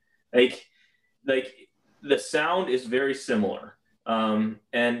worship. Like the sound is very similar. And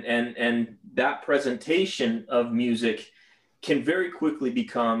that presentation of music can very quickly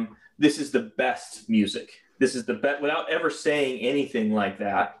become, this is the best music. This is the best, without ever saying anything like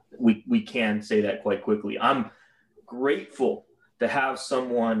that. We can say that quite quickly. I'm grateful to have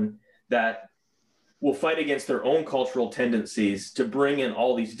someone that will fight against their own cultural tendencies to bring in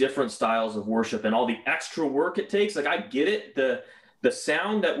all these different styles of worship and all the extra work it takes. Like, I get it. The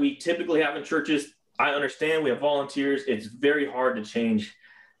sound that we typically have in churches, I understand. We have volunteers. It's very hard to change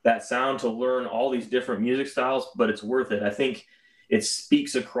that sound, to learn all these different music styles, but it's worth it. I think it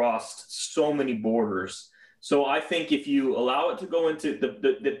speaks across so many borders. So I think if you allow it to go into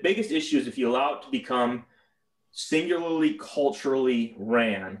the biggest issue is if you allow it to become singularly culturally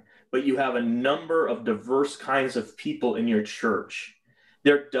ran, but you have a number of diverse kinds of people in your church,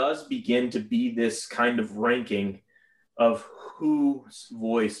 there does begin to be this kind of ranking of whose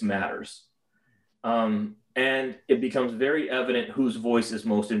voice matters. And it becomes very evident whose voice is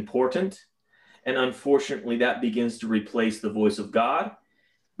most important. And unfortunately, that begins to replace the voice of God.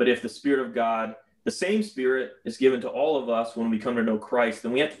 But if the Spirit of God, the same Spirit, is given to all of us when we come to know Christ,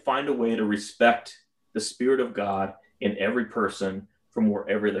 then we have to find a way to respect the Spirit of God in every person from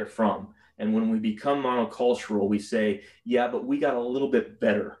wherever they're from. And when we become monocultural, we say, yeah, but we got a little bit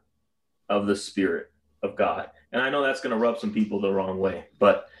better of the Spirit of God. And I know that's going to rub some people the wrong way,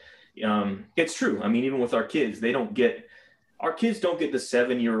 but it's true. I mean, even with our kids, our kids don't get the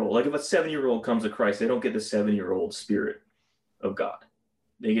 7-year-old. Like if a 7-year-old comes to Christ, they don't get the 7-year-old Spirit of God.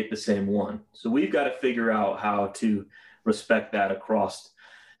 They get the same one. So we've got to figure out how to respect that across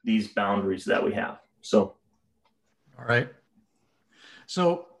these boundaries that we have. So. All right.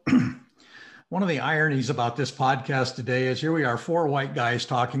 So one of the ironies about this podcast today is here we are, 4 white guys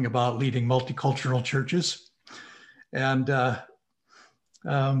talking about leading multicultural churches. And let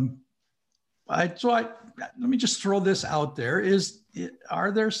me just throw this out there.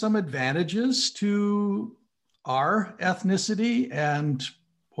 Are there some advantages to our ethnicity, and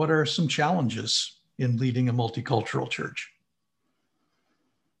what are some challenges in leading a multicultural church?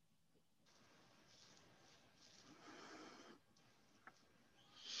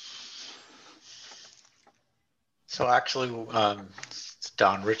 So actually,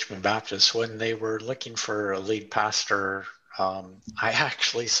 down Richmond Baptist, when they were looking for a lead pastor, I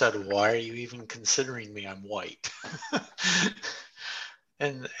actually said, "Why are you even considering me? I'm white."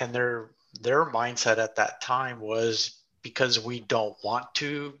 and their mindset at that time was, because we don't want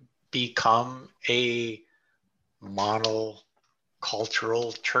to become a monocultural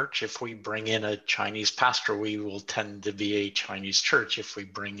church. If we bring in a Chinese pastor, we will tend to be a Chinese church. If we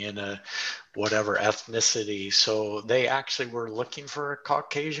bring in a whatever ethnicity. So they actually were looking for a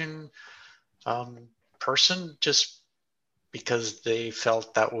Caucasian person, just because they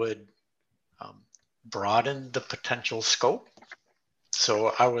felt that would broaden the potential scope.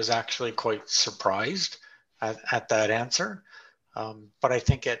 So I was actually quite surprised at that answer. But I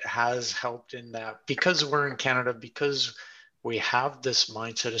think it has helped in that, because we're in Canada, because we have this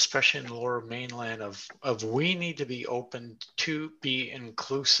mindset, especially in the Lower Mainland, of we need to be open to be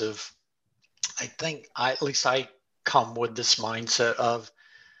inclusive. I think at least I come with this mindset of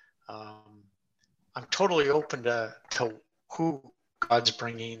I'm totally open to who God's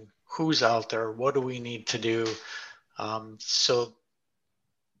bringing, who's out there, what do we need to do. So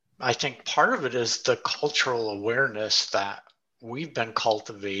I think part of it is the cultural awareness that we've been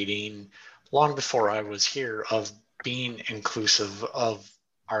cultivating long before I was here, of being inclusive of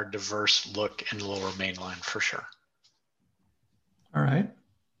our diverse look in Lower Mainland, for sure. All right.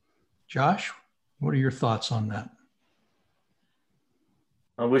 Josh, what are your thoughts on that?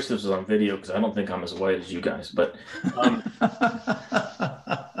 I wish this was on video, because I don't think I'm as white as you guys, but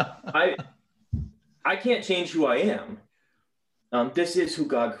I can't change who I am. This is who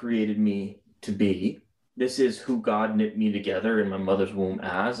God created me to be. This is who God knit me together in my mother's womb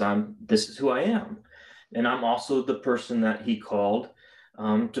as. This is who I am. And I'm also the person that he called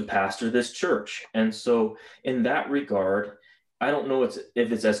to pastor this church. And so in that regard, I don't know if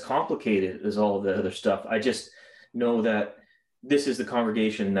it's as complicated as all of the other stuff. I just know that this is the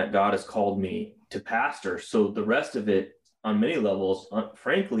congregation that God has called me to pastor. So the rest of it, on many levels,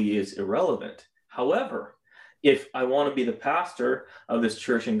 frankly, is irrelevant. However, if I want to be the pastor of this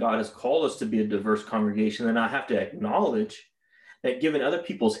church and God has called us to be a diverse congregation, then I have to acknowledge that given other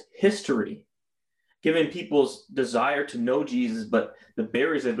people's history given people's desire to know Jesus, but the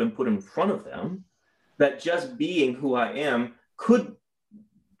barriers that have been put in front of them, that just being who I am could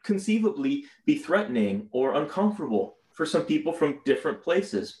conceivably be threatening or uncomfortable for some people from different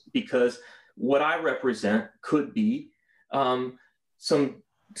places, because what I represent could be some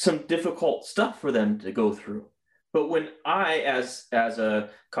difficult stuff for them to go through. But when I, as a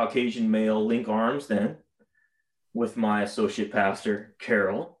Caucasian male, link arms then with my associate pastor,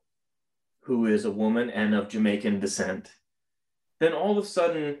 Carol, who is a woman and of Jamaican descent, then all of a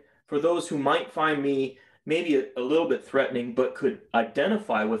sudden, for those who might find me maybe a little bit threatening, but could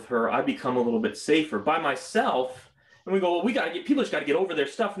identify with her, I become a little bit safer. By myself, and we go, well, people just got to get over their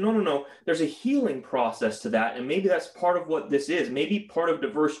stuff. No. There's a healing process to that. And maybe that's part of what this is. Maybe part of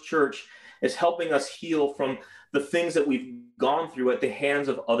Diverse Church is helping us heal from the things that we've gone through at the hands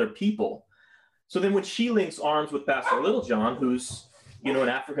of other people. So then when she links arms with Pastor Littlejohn, who's, an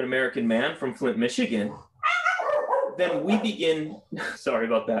African-American man from Flint, Michigan, then we begin, sorry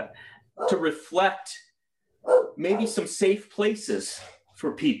about that, to reflect maybe some safe places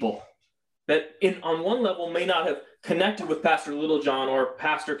for people that on one level may not have connected with Pastor Littlejohn or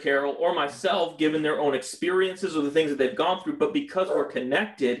Pastor Carol or myself, given their own experiences or the things that they've gone through, but because we're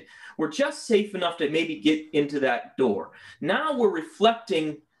connected, we're just safe enough to maybe get into that door. Now we're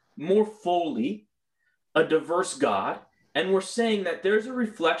reflecting more fully a diverse God, and we're saying that there's a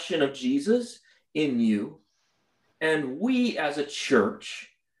reflection of Jesus in you, and we as a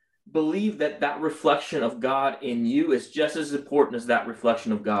church believe that reflection of God in you is just as important as that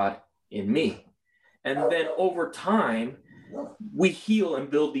reflection of God in me. And then over time, we heal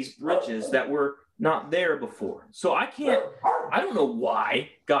and build these bridges that were not there before. So I don't know why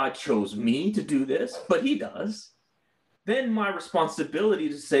God chose me to do this, but he does. Then my responsibility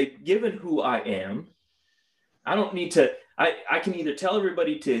to say, given who I am, I don't need to, I can either tell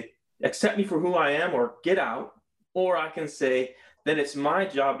everybody to accept me for who I am or get out, or I can say, then it's my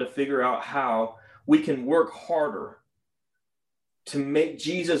job to figure out how we can work harder to make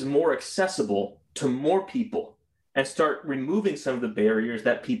Jesus more accessible to more people and start removing some of the barriers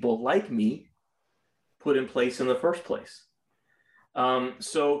that people like me put in place in the first place.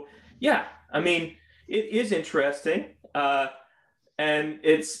 So yeah, I mean, it is interesting, and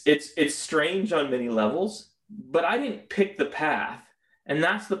it's strange on many levels, but I didn't pick the path. And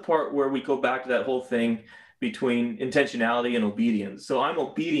that's the part where we go back to that whole thing between intentionality and obedience. So I'm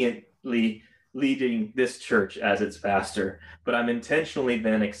obediently leading this church as its pastor, but I'm intentionally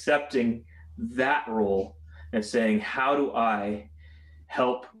then accepting that role and saying, how do I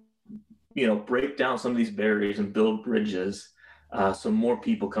help, break down some of these barriers and build bridges so more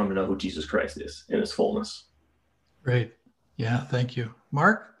people come to know who Jesus Christ is in his fullness. Great. Yeah, thank you.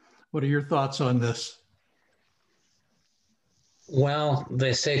 Mark, what are your thoughts on this? Well,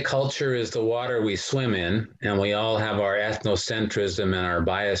 they say culture is the water we swim in, and we all have our ethnocentrism and our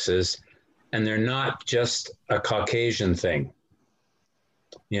biases, and they're not just a Caucasian thing.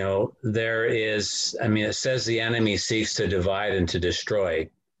 There is, it says the enemy seeks to divide and to destroy,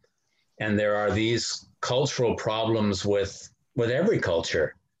 and there are these cultural problems with every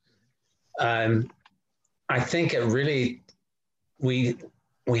culture. I think it really, we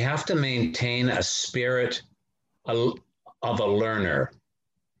have to maintain a spirit of a learner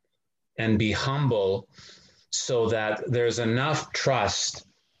and be humble so that there's enough trust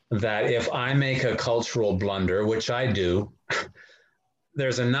that if I make a cultural blunder, which I do,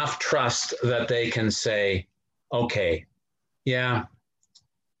 there's enough trust that they can say, okay, yeah,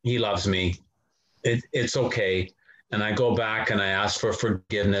 he loves me. It's okay. And I go back and I ask for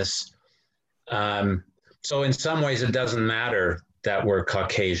forgiveness. So in some ways, it doesn't matter that we're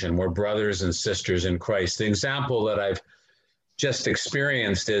Caucasian. We're brothers and sisters in Christ. The example that I've just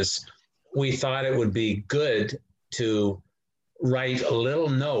experienced is we thought it would be good to write little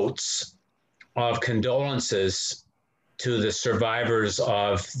notes of condolences to the survivors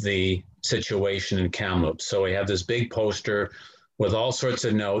of the situation in Kamloops. So we have this big poster with all sorts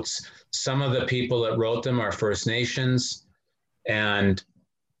of notes. Some of the people that wrote them are First Nations, and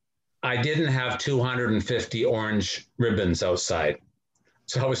I didn't have 250 orange ribbons outside.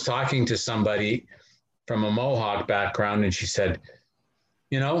 So I was talking to somebody from a Mohawk background, and she said,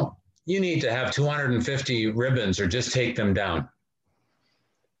 you need to have 250 ribbons or just take them down.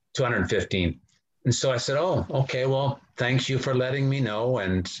 215. And so I said, oh, okay, well, thanks you for letting me know.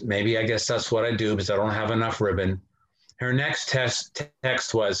 And maybe I guess that's what I do because I don't have enough ribbon. Her next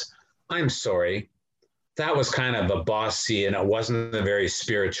text was, I'm sorry. That was kind of a bossy and it wasn't a very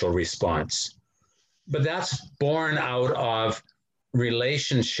spiritual response. But that's born out of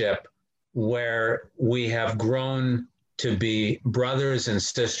relationship where we have grown to be brothers and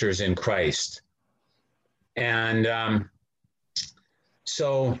sisters in Christ. And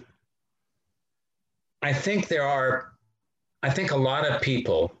so I think a lot of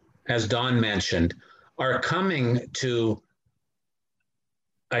people, as Don mentioned, are coming to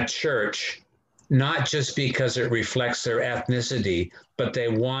a church not just because it reflects their ethnicity, but they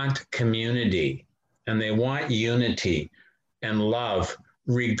want community and they want unity and love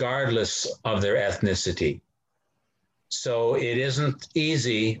regardless of their ethnicity. So it isn't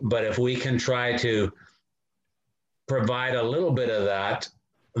easy, but if we can try to provide a little bit of that,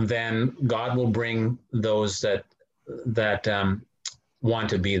 then God will bring those that want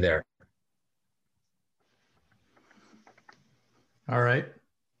to be there. All right,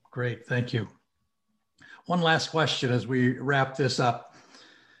 great, thank you. One last question as we wrap this up.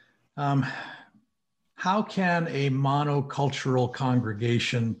 How can a monocultural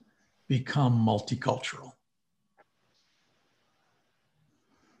congregation become multicultural?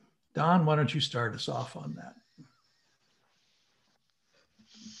 Don, why don't you start us off on that?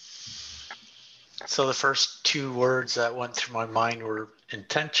 So the first two words that went through my mind were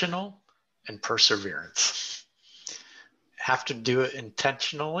intentional and perseverance. Have to do it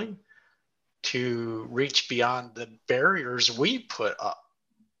intentionally to reach beyond the barriers we put up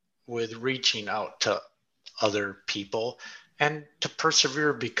with reaching out to other people, and to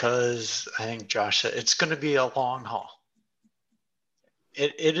persevere because I think Josh said it's going to be a long haul.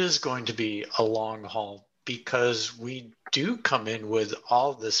 It is going to be a long haul because we do come in with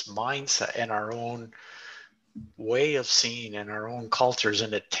all this mindset and our own way of seeing and our own cultures,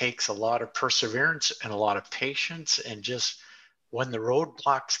 and it takes a lot of perseverance and a lot of patience, and just when the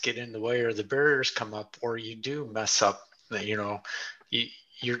roadblocks get in the way or the barriers come up or you do mess up, you know,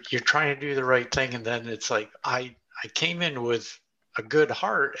 you're trying to do the right thing, and then it's like I came in with a good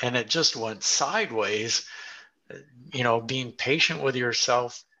heart and it just went sideways. You know, being patient with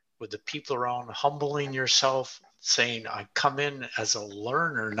yourself, with the people around, humbling yourself, saying I come in as a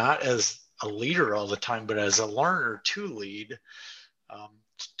learner, not as a leader all the time, but as a learner to lead,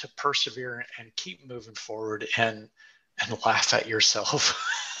 to persevere and keep moving forward and laugh at yourself.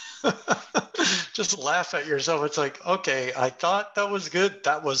 Just laugh at yourself. It's like, okay, I thought that was good.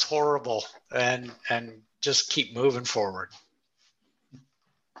 That was horrible. And just keep moving forward.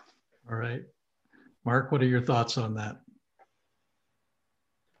 All right. Mark, what are your thoughts on that?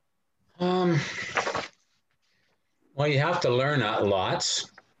 Well, you have to learn lots.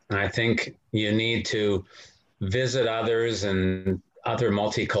 And I think you need to visit others and other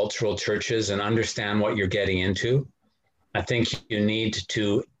multicultural churches and understand what you're getting into. I think you need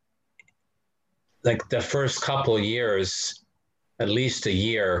to, like the first couple of years, at least a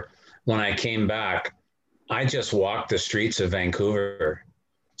year, when I came back, I just walked the streets of Vancouver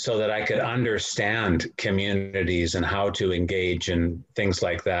so that I could understand communities and how to engage and things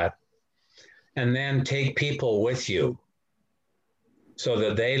like that. And then take people with you so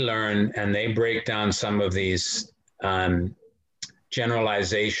that they learn and they break down some of these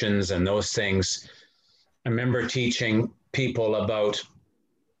generalizations and those things. I remember teaching people about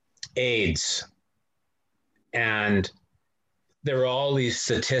AIDS, and there were all these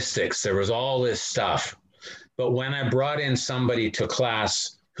statistics, there was all this stuff. But when I brought in somebody to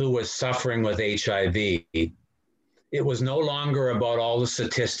class who was suffering with HIV, it was no longer about all the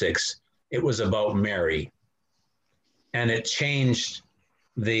statistics, it was about Mary. And it changed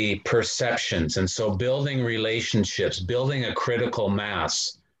the perceptions. And so building relationships, building a critical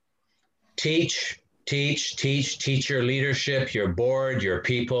mass, teach your leadership, your board, your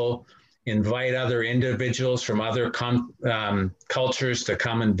people, invite other individuals from other cultures to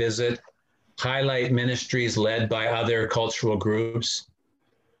come and visit, highlight ministries led by other cultural groups.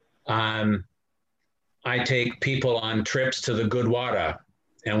 I take people on trips to the Gurdwara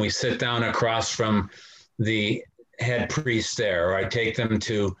and we sit down across from the head priest there, or I take them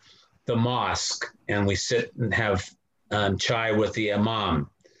to the mosque and we sit and have chai with the imam.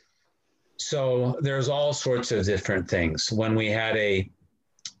 So there's all sorts of different things. When we had a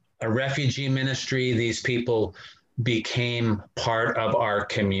refugee ministry, these people became part of our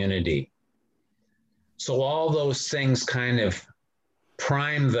community. So all those things kind of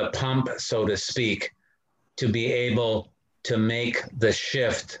prime the pump, so to speak, to be able to make the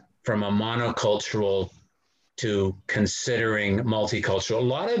shift from a monocultural to considering multicultural. A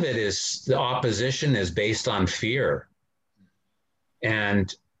lot of it is, the opposition is based on fear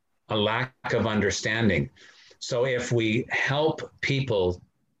and a lack of understanding. So if we help people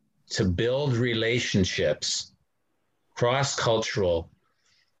to build relationships, cross-cultural,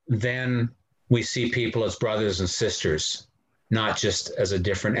 then we see people as brothers and sisters, not just as a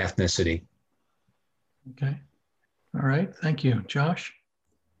different ethnicity. Okay. All right. Thank you. Josh?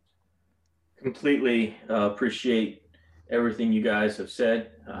 Completely appreciate everything you guys have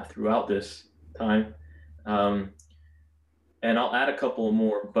said throughout this time. And I'll add a couple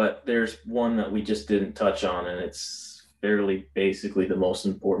more, but there's one that we just didn't touch on, and it's fairly basically the most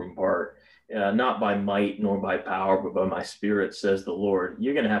important part. Not by might nor by power, but by my spirit, says the Lord.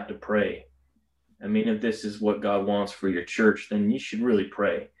 You're going to have to pray. I mean, if this is what God wants for your church, then you should really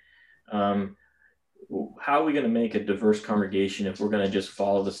pray. How are we going to make a diverse congregation if we're going to just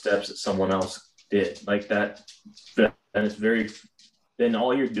follow the steps that someone else did like that? And it's then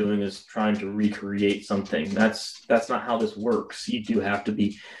all you're doing is trying to recreate something. That's not how this works. You do have to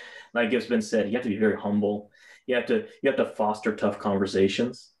be, like it's been said, you have to be very humble. You have to foster tough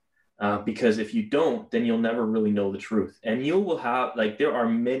conversations, because if you don't, then you'll never really know the truth. And you will have,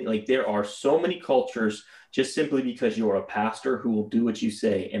 there are so many cultures, just simply because you are a pastor, who will do what you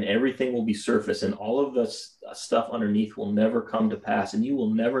say, and everything will be surface, and all of the stuff underneath will never come to pass, and you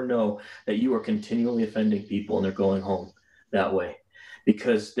will never know that you are continually offending people and they're going home that way,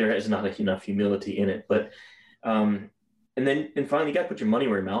 because there is not enough humility in it. But and finally, you got to put your money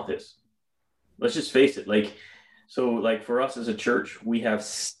where your mouth is. Let's just face it. For us as a church, we have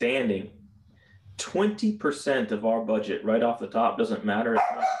standing 20% of our budget right off the top. Doesn't matter. It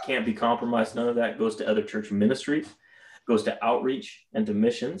can't be compromised. None of that goes to other church ministries, goes to outreach and to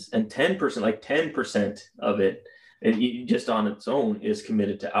missions. And 10% of it just on its own is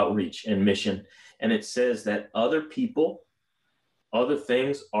committed to outreach and mission. And it says that other people, other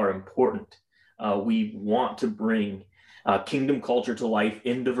things are important. We want to bring kingdom culture to life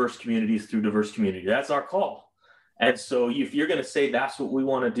in diverse communities through diverse community. That's our call. And so if you're going to say that's what we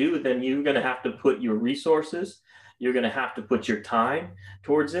want to do, then you're going to have to put your resources, you're going to have to put your time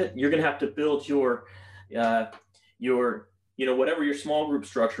towards it. You're going to have to build your whatever your small group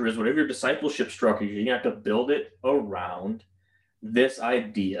structure is, whatever your discipleship structure is, you have to build it around this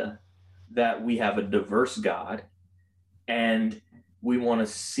idea that we have a diverse God, and we want to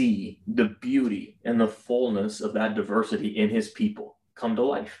see the beauty and the fullness of that diversity in his people come to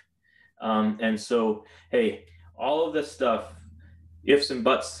life. And so, hey, all of this stuff, ifs and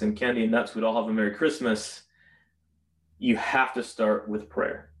buts and candy and nuts, we'd all have a Merry Christmas. You have to start with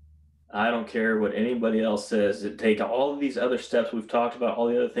prayer. I don't care what anybody else says. Take all of these other steps we've talked about, all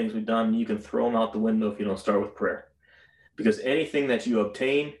the other things we've done, you can throw them out the window if you don't start with prayer. Because anything that you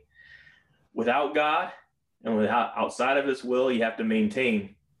obtain without God and without outside of his will, you have to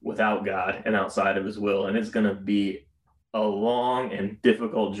maintain without God and outside of his will. And it's going to be a long and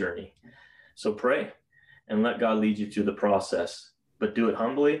difficult journey. So pray and let God lead you through the process, but do it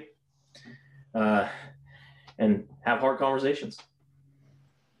humbly and have hard conversations.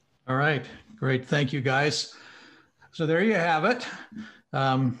 All right, great. Thank you, guys. So there you have it.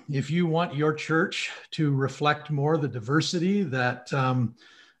 If you want your church to reflect more the diversity that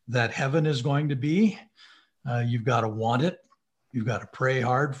heaven is going to be, you've got to want it. You've got to pray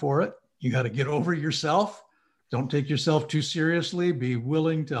hard for it. You got to get over yourself. Don't take yourself too seriously. Be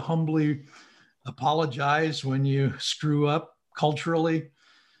willing to humbly apologize when you screw up culturally.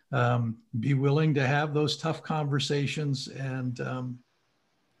 Be willing to have those tough conversations and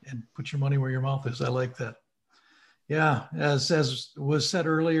put your money where your mouth is. I like that. Yeah, as was said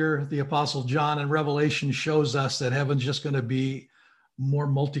earlier, the Apostle John in Revelation shows us that heaven's just going to be more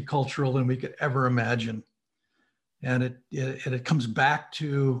multicultural than we could ever imagine. And it comes back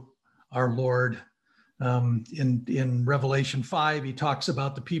to our Lord. In Revelation 5, he talks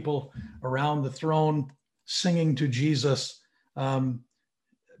about the people around the throne singing to Jesus,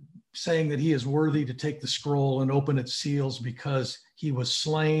 saying that he is worthy to take the scroll and open its seals because he was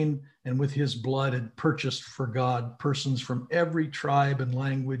slain and with his blood had purchased for God persons from every tribe and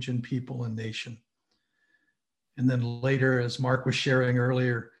language and people and nation. And then later, as Mark was sharing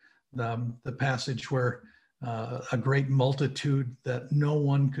earlier, the passage where a great multitude that no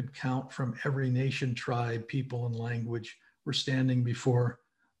one could count from every nation, tribe, people, and language were standing before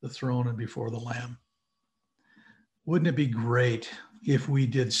the throne and before the Lamb. Wouldn't it be great if we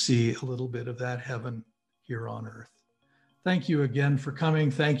did see a little bit of that heaven here on earth? Thank you again for coming.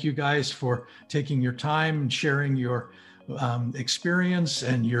 Thank you guys for taking your time and sharing your experience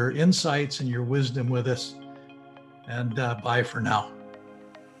and your insights and your wisdom with us. And bye for now.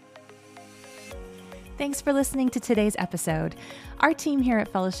 Thanks for listening to today's episode. Our team here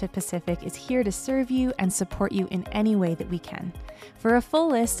at Fellowship Pacific is here to serve you and support you in any way that we can. For a full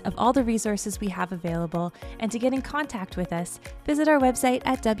list of all the resources we have available and to get in contact with us, visit our website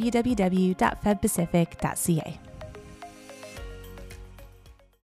at www.febpacific.ca.